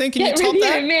 Maxine, can you top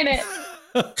that? A minute.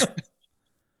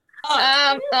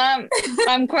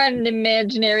 I'm quite an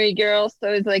imaginary girl, so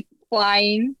it's like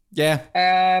flying.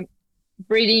 Yeah.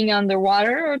 Breathing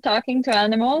underwater or talking to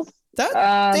animals. They're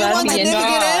ones that never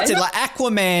get answered, like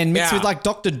Aquaman mixed with like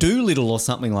Dr. Dolittle or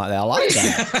something like that. I like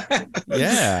that.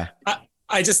 Yeah.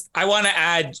 I want to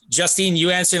add, Justine,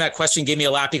 you answering that question gave me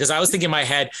a laugh because I was thinking in my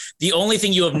head, the only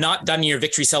thing you have not done in your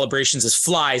victory celebrations is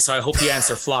fly. So I hope you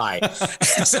answer fly.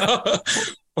 So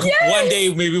one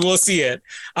day maybe we'll see it.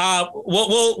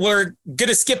 We're going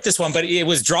to skip this one, but it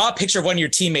was draw a picture of one of your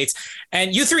teammates.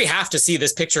 And you three have to see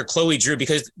this picture Chloe drew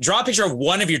because draw a picture of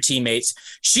one of your teammates.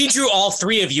 She drew all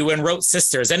three of you and wrote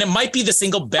sisters. And it might be the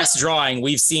single best drawing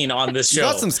we've seen on this show.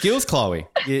 You got some skills, Chloe.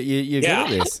 You're good at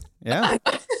this. Yeah.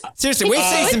 Seriously, we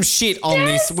see some shit on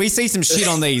this. We see some shit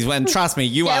on these, and trust me,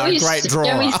 you are a great drawer.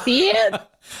 Can we see it?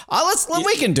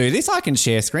 We can do this. I can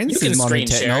share screen. This is modern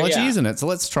technology, isn't it? So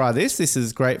let's try this. This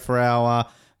is great for our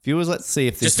viewers. Let's see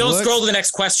if this don't works. Scroll to the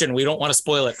next question. We don't want to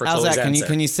spoil it for How's Chloe's that? answer.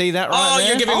 Can you see that right there?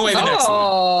 You're giving away the next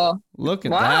one. Look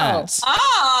at that.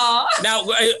 Oh. Now,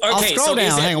 I'll scroll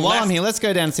down. Hang on. While I'm here, let's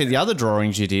go down and see the other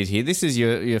drawings you did here. This is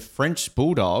your French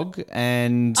bulldog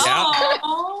and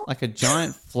like a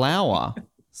giant flower.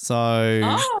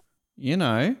 So, you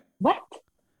know. What?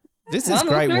 This is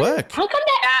great work. How come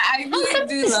that? I really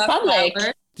do love public.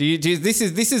 flower.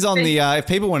 This is on the if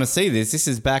people want to see this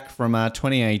is back from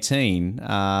 2018.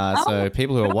 So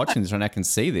people who are watching this right now can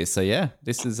see this. So yeah,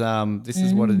 this is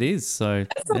what it is. So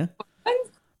yeah.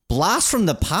 Blast from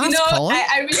the past, Colin.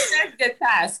 I researched the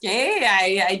task,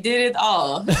 eh? I did it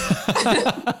all.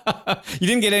 You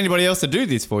didn't get anybody else to do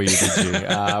this for you, did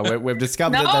you? We've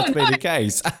discovered that's been the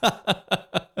case.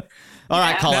 All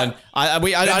right, Colin. I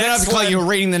don't know if Chloe, you were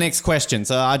reading the next question,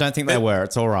 so I don't think they were.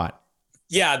 It's all right.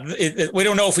 Yeah, we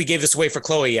don't know if we gave this away for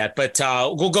Chloe yet, but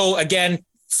we'll go again.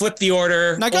 Flip the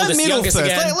order. No, go middle first.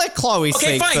 Let Chloe speak.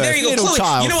 Okay, fine. First. There you go. Middle Chloe,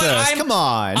 child you know what? first. Come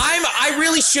on. I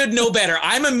really should know better.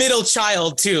 I'm a middle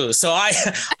child too, so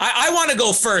I want to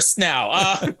go first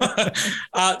now.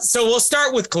 So we'll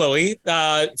start with Chloe.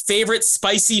 Favorite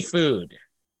spicy food,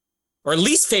 or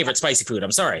least favorite spicy food?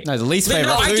 I'm sorry. No, the least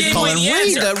favorite food. Colin,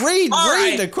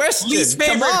 read the question. Least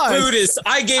favorite food is.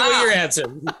 I gave you your answer.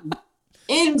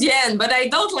 Indian, but I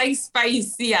don't like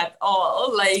spicy at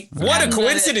all. Like, what a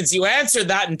coincidence! You answered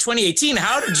that in 2018.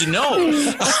 How did you know?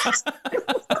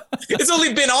 It's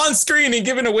only been on screen and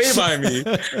given away by me.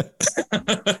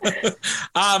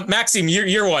 Maxime,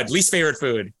 you're what? Least favorite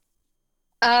food?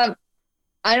 I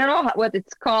don't know what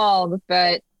it's called,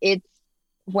 but it's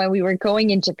when we were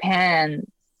going in Japan.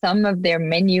 Some of their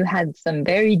menu had some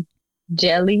very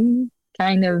jelly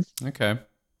kind of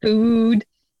food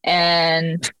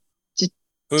and.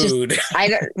 Food. I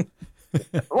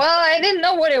didn't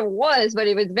know what it was, but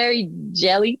it was very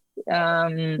jelly.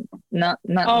 Not.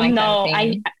 Oh no,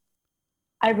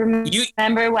 I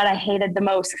remember what I hated the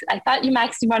most. I thought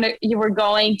you were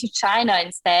going to China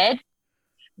instead,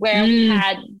 where we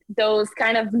had those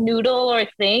kind of noodle or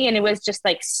thing, and it was just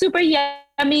like super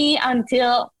yummy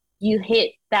until you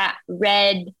hit that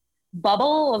red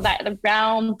bubble of that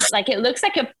round, like it looks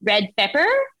like a red pepper.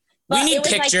 We need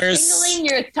pictures. Like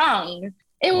tingling your tongue.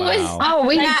 It was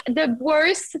the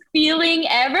worst feeling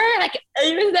ever. Like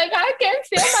it was like I can't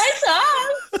feel my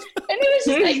tongue, and it was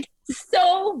just like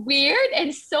so weird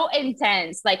and so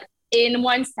intense. Like in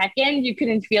 1 second, you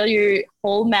couldn't feel your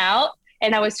whole mouth,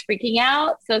 and I was freaking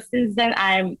out. So since then,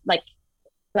 I'm like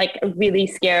really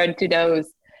scared to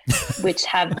those, which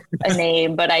have a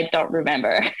name, but I don't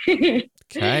remember.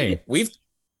 Okay, we've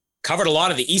covered a lot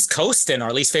of the East Coast and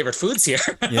our least favorite foods here.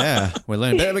 Yeah, we're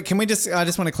learning. But can we I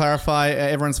just want to clarify,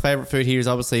 everyone's favorite food here is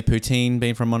obviously poutine,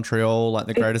 being from Montreal, like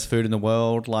the greatest food in the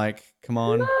world. Like, come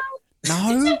on.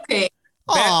 No? Okay.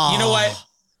 You know what?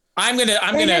 I'm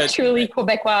gonna truly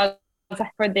Quebecois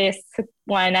for this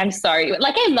one. I'm sorry.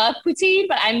 Like, I love poutine,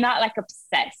 but I'm not like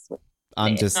obsessed with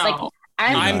I'm it. just like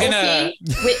I'm gonna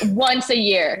with once a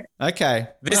year. Okay.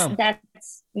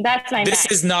 That's my This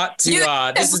is not to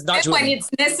when it's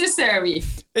necessary.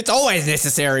 It's always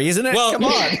necessary, isn't it? Well, come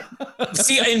on.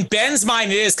 See, in Ben's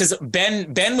mind, it is because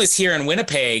Ben was here in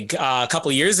Winnipeg a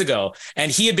couple of years ago,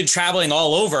 and he had been traveling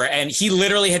all over, and he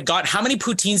literally had got. How many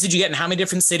poutines did you get in how many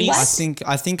different cities?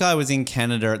 I think I was in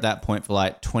Canada at that point for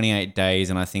like 28 days,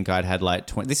 and I think I'd had like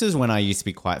 20. This is when I used to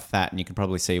be quite fat, and you can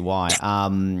probably see why.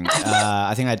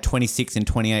 I think I had 26 in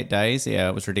 28 days. Yeah,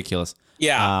 it was ridiculous.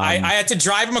 Yeah, I had to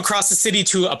drive him across the city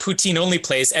to a poutine only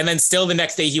place, and then still the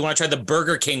next day he wanted to try the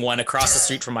Burger King one across the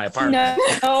street from my apartment.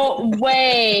 No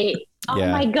way! Oh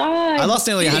my god! I lost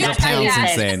nearly 100 pounds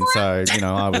since then, so you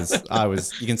know I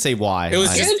was. You can see why. It was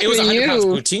 100 pounds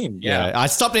poutine. Yeah, I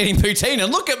stopped eating poutine,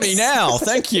 and look at me now.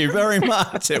 Thank you very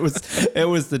much. It was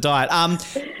the diet.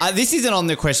 This isn't on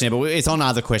the questionnaire, but it's on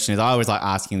other questionnaires. I always like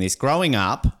asking this. Growing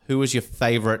up, who was your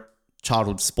favorite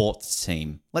childhood sports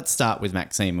team? Let's start with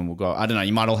Maxime, and we'll go. I don't know.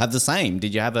 You might all have the same.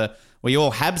 Did you have were you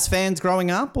all Habs fans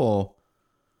growing up, or?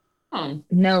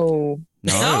 No.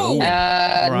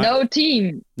 Right. No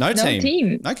team. No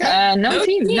team. Okay. No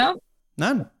team. No.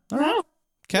 None. All right.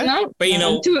 Okay. No. But you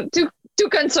know, too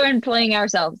concerned playing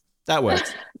ourselves. That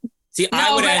works. See,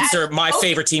 I would answer my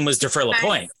favorite team was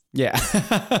Dufour-Lapointe. Yeah.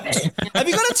 Have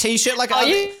you got a T-shirt? Like,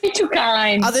 you're too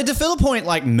kind. Are there Dufour-Lapointe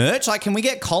like merch? Like, can we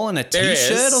get Colin a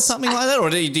T-shirt or something like that? Or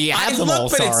do you have them all?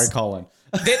 Sorry, Colin.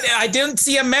 I didn't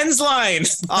see a men's line.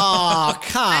 Oh,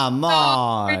 come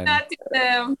on. We're not in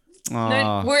them.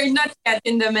 We're not yet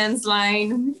in the men's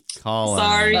line. Colin.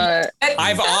 Sorry.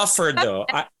 I've offered though.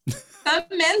 Some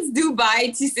men's do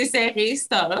buy tissé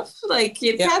stuff. Like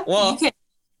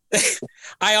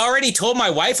I already told my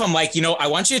wife, I'm like, I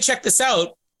want you to check this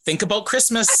out. Think about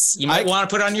Christmas. You might want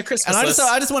to put it on your Christmas list.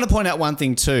 I just want to point out one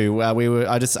thing too. I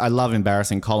love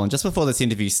embarrassing Colin. Just before this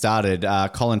interview started,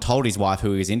 Colin told his wife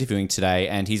who he was interviewing today,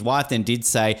 and his wife then did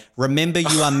say, "Remember,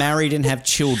 you are married and have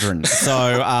children."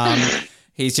 So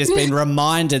he's just been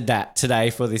reminded that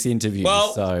today for this interview.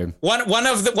 Well, so one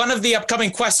of the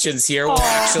upcking questions here will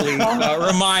actually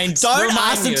remind. Don't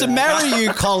ask him to marry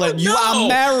you, Colin. You are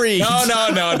married.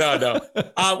 No.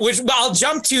 Which I'll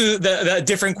jump to the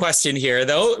different question here,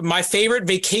 though. My favorite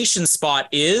vacation spot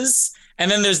is, And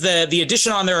then there's the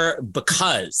addition on there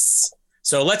because.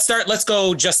 So let's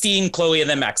go Justine, Chloe, and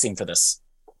then Maxime for this.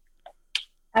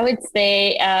 I would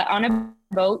say on a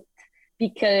boat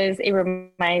because it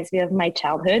reminds me of my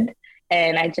childhood.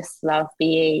 And I just love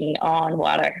being on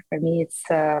water. For me,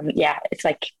 it's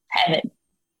like heaven.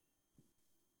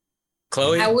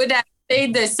 Chloe? I would have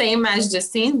said the same as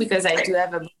Justine because I do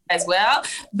have a boat as well.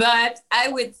 But I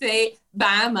would say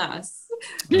Bahamas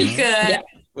because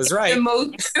was right. The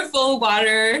most beautiful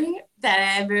water that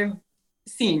I ever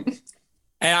seen.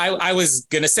 And I was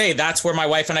going to say that's where my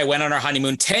wife and I went on our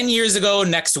honeymoon 10 years ago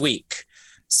next week.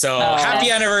 So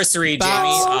happy anniversary,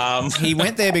 Jamie. He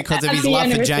went there because of his love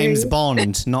for James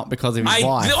Bond, not because of his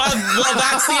wife. Well,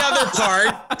 that's the other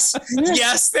part.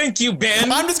 Yes, thank you, Ben.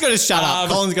 I'm just going to shut up.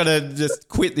 Colin's going to just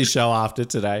quit this show after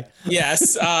today.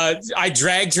 Yes, I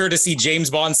dragged her to see James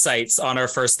Bond sights on our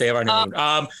first day of our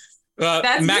honeymoon.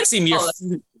 Maxime,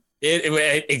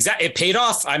 it paid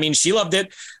off. I mean, she loved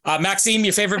it. Maxime,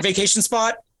 your favorite vacation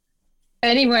spot?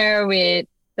 Anywhere with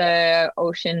the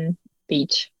ocean,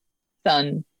 beach,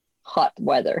 sun, hot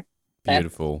weather.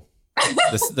 Beautiful.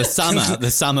 The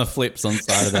summer flips on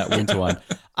side of that winter one.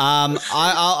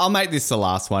 I'll make this the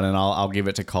last one, and I'll give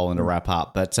it to Colin to wrap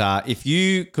up. But if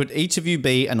you could each of you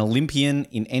be an Olympian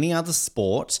in any other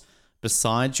sport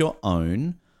besides your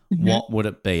own, what would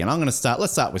it be? And I'm going to start.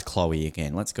 Let's start with Chloe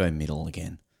again. Let's go middle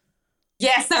again.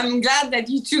 Yes, I'm glad that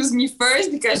you choose me first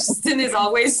because Justine is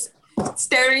always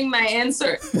staring my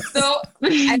answer. So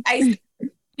I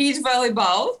beach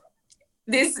volleyball.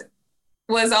 This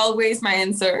was always my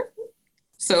answer.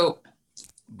 So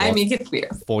I make it clear.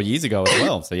 4 years ago as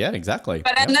well. So yeah, exactly.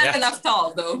 But I'm not enough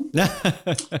tall though.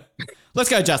 Let's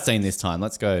go Justine this time.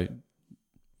 Let's go.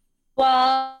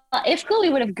 Well, if Chloe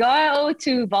would have gone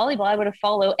to volleyball, I would have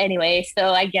followed anyway.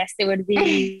 So I guess it would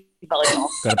be volleyball.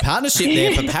 Got a partnership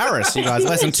there for Paris. You guys,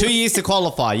 less than 2 years to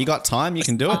qualify. You got time. You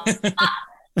can do it.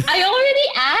 I already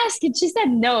asked and she said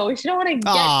no. She don't want to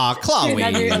get Chloe. to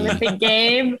another Olympic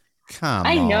game. Come on.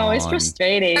 I know, it's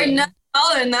frustrating. We're not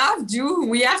tall enough, Drew.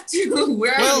 We have to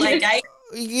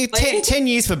 10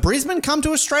 years for Brisbane. Come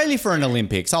to Australia for an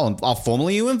Olympics. I'll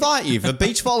formally invite you for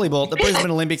beach volleyball at the Brisbane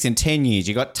Olympics in 10 years.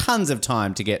 You got tons of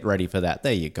time to get ready for that.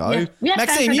 There you go. Yeah,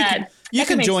 Maxime, you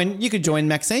could join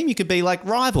Maxime. You could be like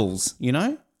rivals, you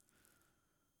know?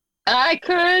 I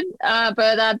could,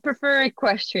 but I'd prefer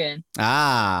equestrian.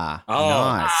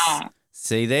 Nice.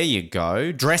 See, there you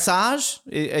go. Dressage?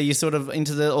 Are you sort of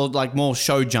into or like more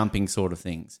show jumping sort of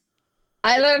things?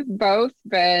 I love both,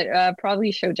 but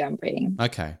probably show jumping.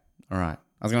 Okay. All right.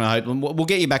 I was going to hope we'll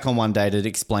get you back on one day to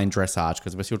explain dressage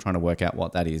because we're still trying to work out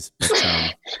what that is. But,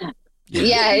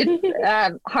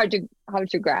 it's hard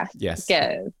to grasp. Yes.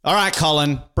 Go. All right,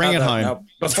 Colin, bring it home. No.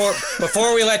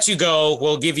 Before we let you go,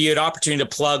 we'll give you an opportunity to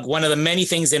plug one of the many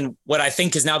things in what I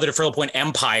think is now the Dufour-Lapointe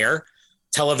empire.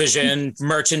 Television,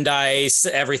 merchandise,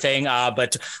 everything.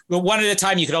 But one at a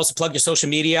time, you could also plug your social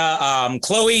media.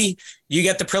 Chloe, you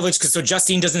get the privilege so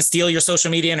Justine doesn't steal your social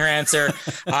media in her answer.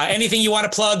 Anything you want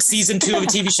to plug? Season 2 of a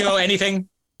TV show? Anything?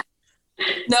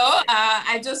 No,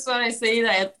 I just want to say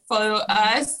that follow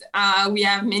us. We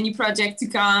have many projects to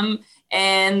come.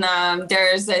 And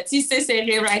there's a Tissé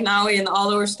Serré right now in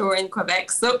all our store in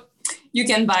Quebec. So you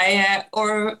can buy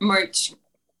our merch.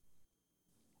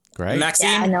 Great. Maxime?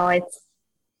 Yeah, no, it's...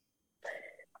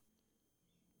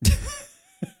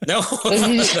 No.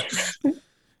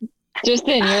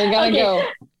 Justine, you're gonna go.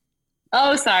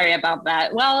 Oh, sorry about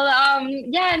that. Well,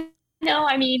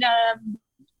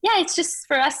 it's just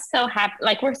for us so happy.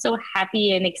 Like we're so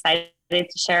happy and excited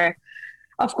to share,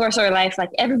 of course, our life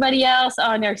like everybody else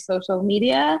on our social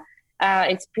media.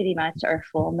 It's pretty much our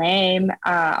full name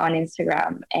on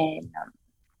Instagram and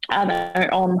on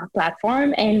our own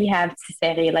platform, and we have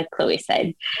Tissé, like Chloe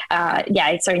said.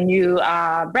 It's our new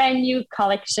brand new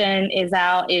collection is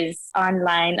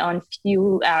online on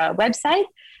few websites,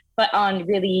 but on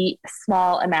really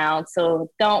small amounts.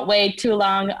 So don't wait too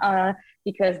long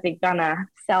because they're gonna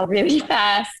sell really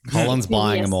fast. Colin's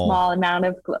buying them all. Small amount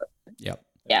of clothes. Yep.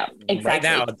 Yeah, exactly. Right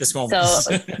now at this moment.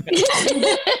 So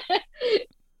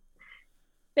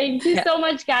thank you so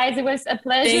much, guys. It was a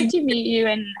pleasure to meet you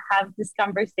and have this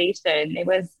conversation. It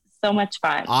was so much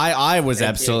fun. I was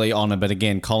absolutely honored, but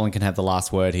again, Colin can have the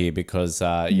last word here because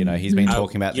he's been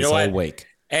talking about this all week.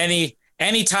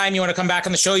 Anytime you want to come back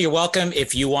on the show, you're welcome.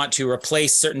 If you want to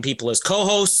replace certain people as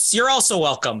co-hosts, you're also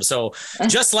welcome. So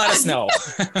just let us know.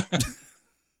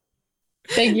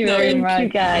 Thank you very much, you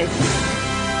guys.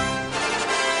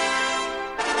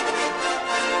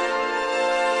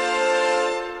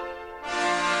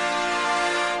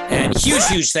 And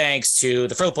huge thanks to the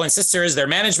Dufour-Lapointe sisters, their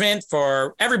management,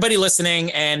 for everybody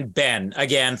listening, and Ben,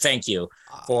 again, thank you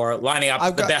for lining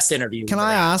up the best interview. Can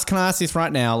I ask this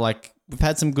right now? Like, we've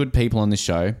had some good people on this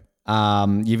show.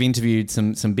 You've interviewed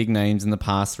some big names in the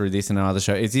past through this and another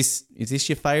show. Is this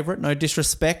your favorite? No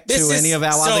disrespect to any of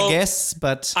our other guests,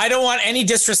 but I don't want any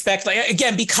disrespect. Like,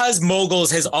 again, because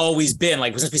moguls has always been,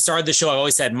 like, since we started the show, I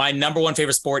always said my number one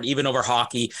favorite sport, even over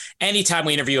hockey. Anytime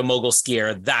we interview a mogul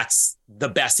skier, that's the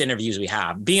best interviews we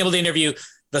have. Being able to interview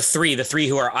the three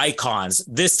who are icons.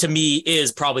 This to me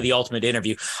is probably the ultimate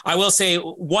interview. I will say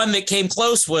one that came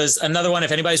close was another one.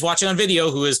 If anybody's watching on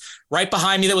video, who is right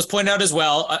behind me, that was pointed out as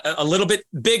well, a little bit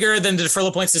bigger than the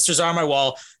Dufour-Lapointe sisters are on my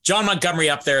wall. John Montgomery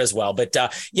up there as well. But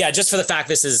yeah, just for the fact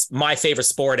this is my favorite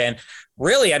sport, and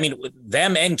really, I mean,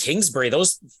 them and Kingsbury,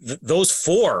 those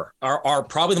four are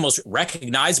probably the most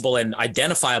recognizable and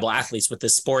identifiable athletes with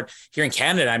this sport here in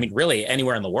Canada. I mean, really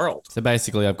anywhere in the world. So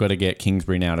basically, I've got to get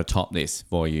Kingsbury now to top this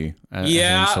for you.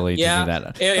 Yeah. To do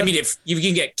that. I mean, if you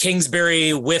can get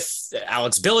Kingsbury with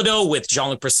Alex Bilodeau, with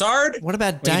Jean-Luc Brassard. What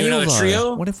about Dale, though?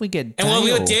 Trio? What if we get Dale? And when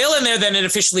we put Dale in there, then it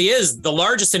officially is the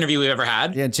largest interview we've ever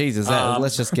had. Yeah, Jesus.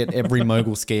 Let's just get every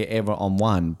mogul skier ever on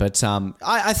one. But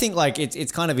I think, like,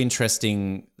 it's kind of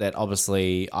interesting that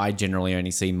obviously I generally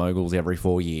only see moguls every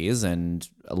 4 years, and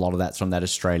a lot of that's from that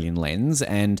Australian lens.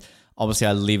 And obviously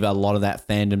I live a lot of that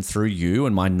fandom through you,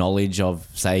 and my knowledge of,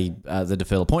 say, the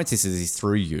Dufour-Lapointe sisters is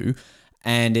through you.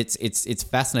 And it's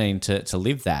fascinating to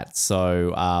live that.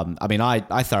 So, I mean,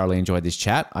 I thoroughly enjoyed this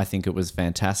chat. I think it was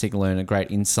fantastic. Learned a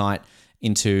great insight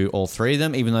into all three of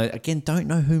them, even though, again, don't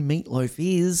know who Meatloaf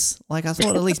is. Like, I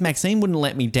thought at least Maxime wouldn't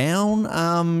let me down.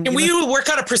 And we would work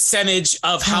out a percentage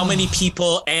of how many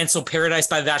people answer Paradise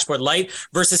by the Dashboard Light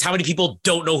versus how many people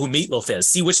don't know who Meatloaf is.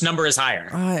 See which number is higher.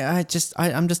 I'm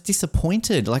just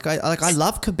disappointed. Like, I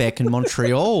love Quebec and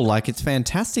Montreal. Like, it's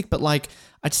fantastic, but like,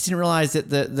 I just didn't realize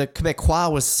that the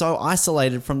Quebecois was so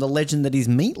isolated from the legend that is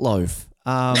Meatloaf.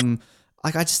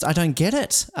 Like, I don't get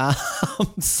it.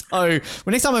 So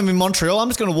next time I'm in Montreal, I'm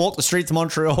just going to walk the streets of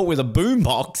Montreal with a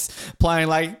boombox playing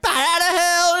like,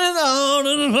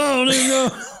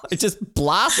 it's just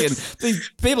blasting. These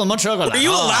people in Montreal go, are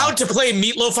you allowed to play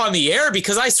Meatloaf on the air?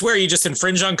 Because I swear you just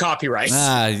infringed on copyright.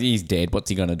 He's dead. What's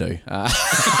he going to do?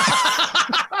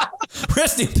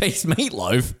 Rest in peace,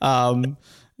 Meatloaf.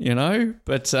 You know,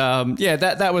 but yeah,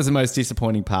 that was the most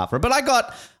disappointing part for it. But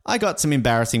I got some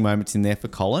embarrassing moments in there for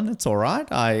Colin. It's all right.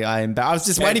 I was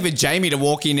just waiting for Jamie to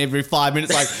walk in every 5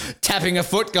 minutes, like tapping a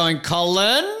foot, going,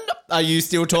 Colin, are you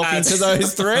still talking to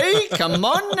those three? Come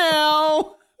on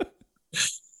now.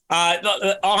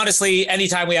 Honestly,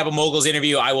 anytime we have a moguls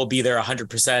interview, I will be there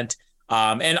 100%.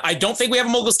 And I don't think we have a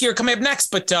mogul skier coming up next,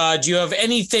 but do you have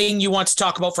anything you want to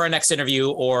talk about for our next interview,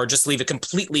 or just leave it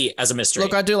completely as a mystery?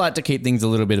 Look, I do like to keep things a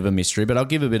little bit of a mystery, but I'll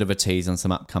give a bit of a tease on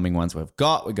some upcoming ones we've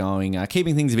got. We're going,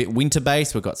 keeping things a bit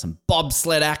winter-based. We've got some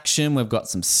bobsled action. We've got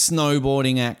some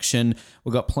snowboarding action.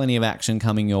 We've got plenty of action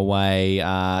coming your way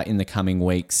in the coming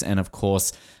weeks. And of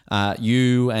course,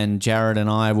 you and Jared and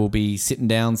I will be sitting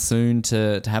down soon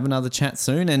to have another chat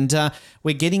soon. And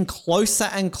we're getting closer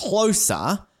and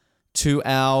closer to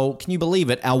our, can you believe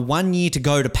it, our 1 year to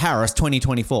go to Paris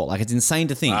 2024. Like, it's insane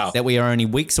to think that we are only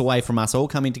weeks away from us all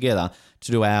coming together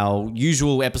to do our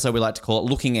usual episode, we like to call it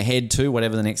looking ahead to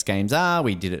whatever the next games are.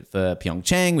 We did it for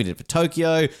Pyeongchang, we did it for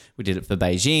Tokyo, we did it for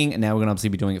Beijing, and now we're going to obviously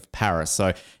be doing it for Paris. So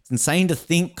it's insane to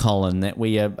think, Colin, that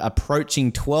we are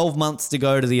approaching 12 months to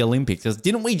go to the Olympics. Because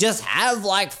didn't we just have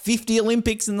like 50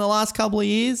 Olympics in the last couple of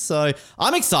years? So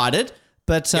I'm excited,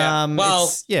 but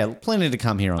plenty to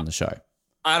come here on the show.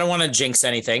 I don't want to jinx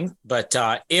anything, but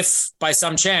if by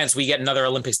some chance we get another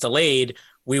Olympics delayed,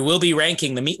 we will be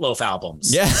ranking the Meatloaf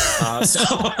albums. Yeah.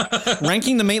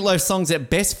 Ranking the Meatloaf songs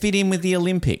that best fit in with the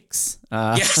Olympics.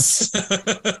 Yes.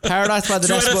 Paradise by the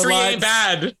Dashboard Light. Ain't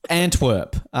bad.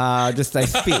 Antwerp. Just they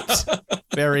fit.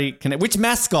 Very connect. Which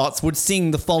mascots would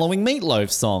sing the following Meatloaf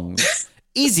songs?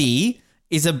 Izzy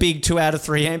is a big 2 out of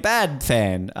 3 ain't bad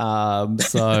fan.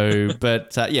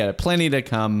 Plenty to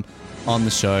come on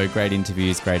the show. Great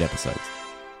interviews, great episodes.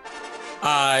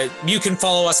 You can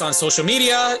follow us on social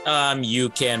media. You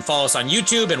can follow us on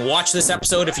YouTube and watch this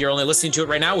episode if you're only listening to it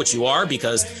right now, which you are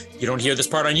because you don't hear this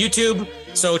part on YouTube.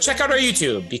 So check out our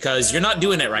YouTube because you're not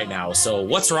doing it right now. So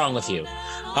what's wrong with you?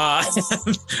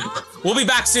 We'll be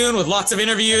back soon with lots of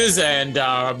interviews and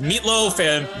Meatloaf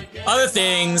and other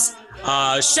things.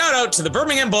 Shout out to the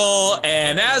Birmingham Bull,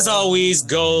 and as always,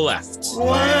 go left.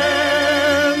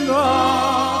 When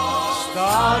the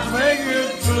stars make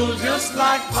it through, just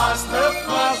like pasta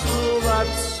fasul,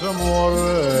 that's amore.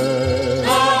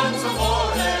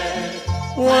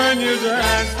 When you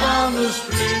dance down the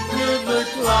street with the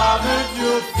cloud at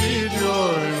your feet,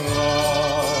 you're in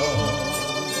love.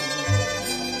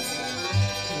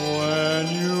 When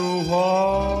you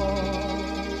walk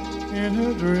in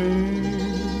a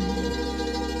dream,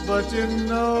 but you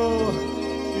know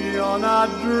you're not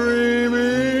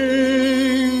dreaming,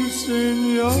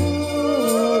 signore.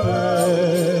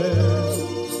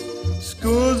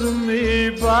 Scusa me,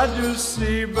 but you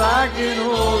see, back in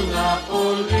old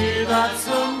Napoli, that's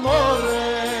a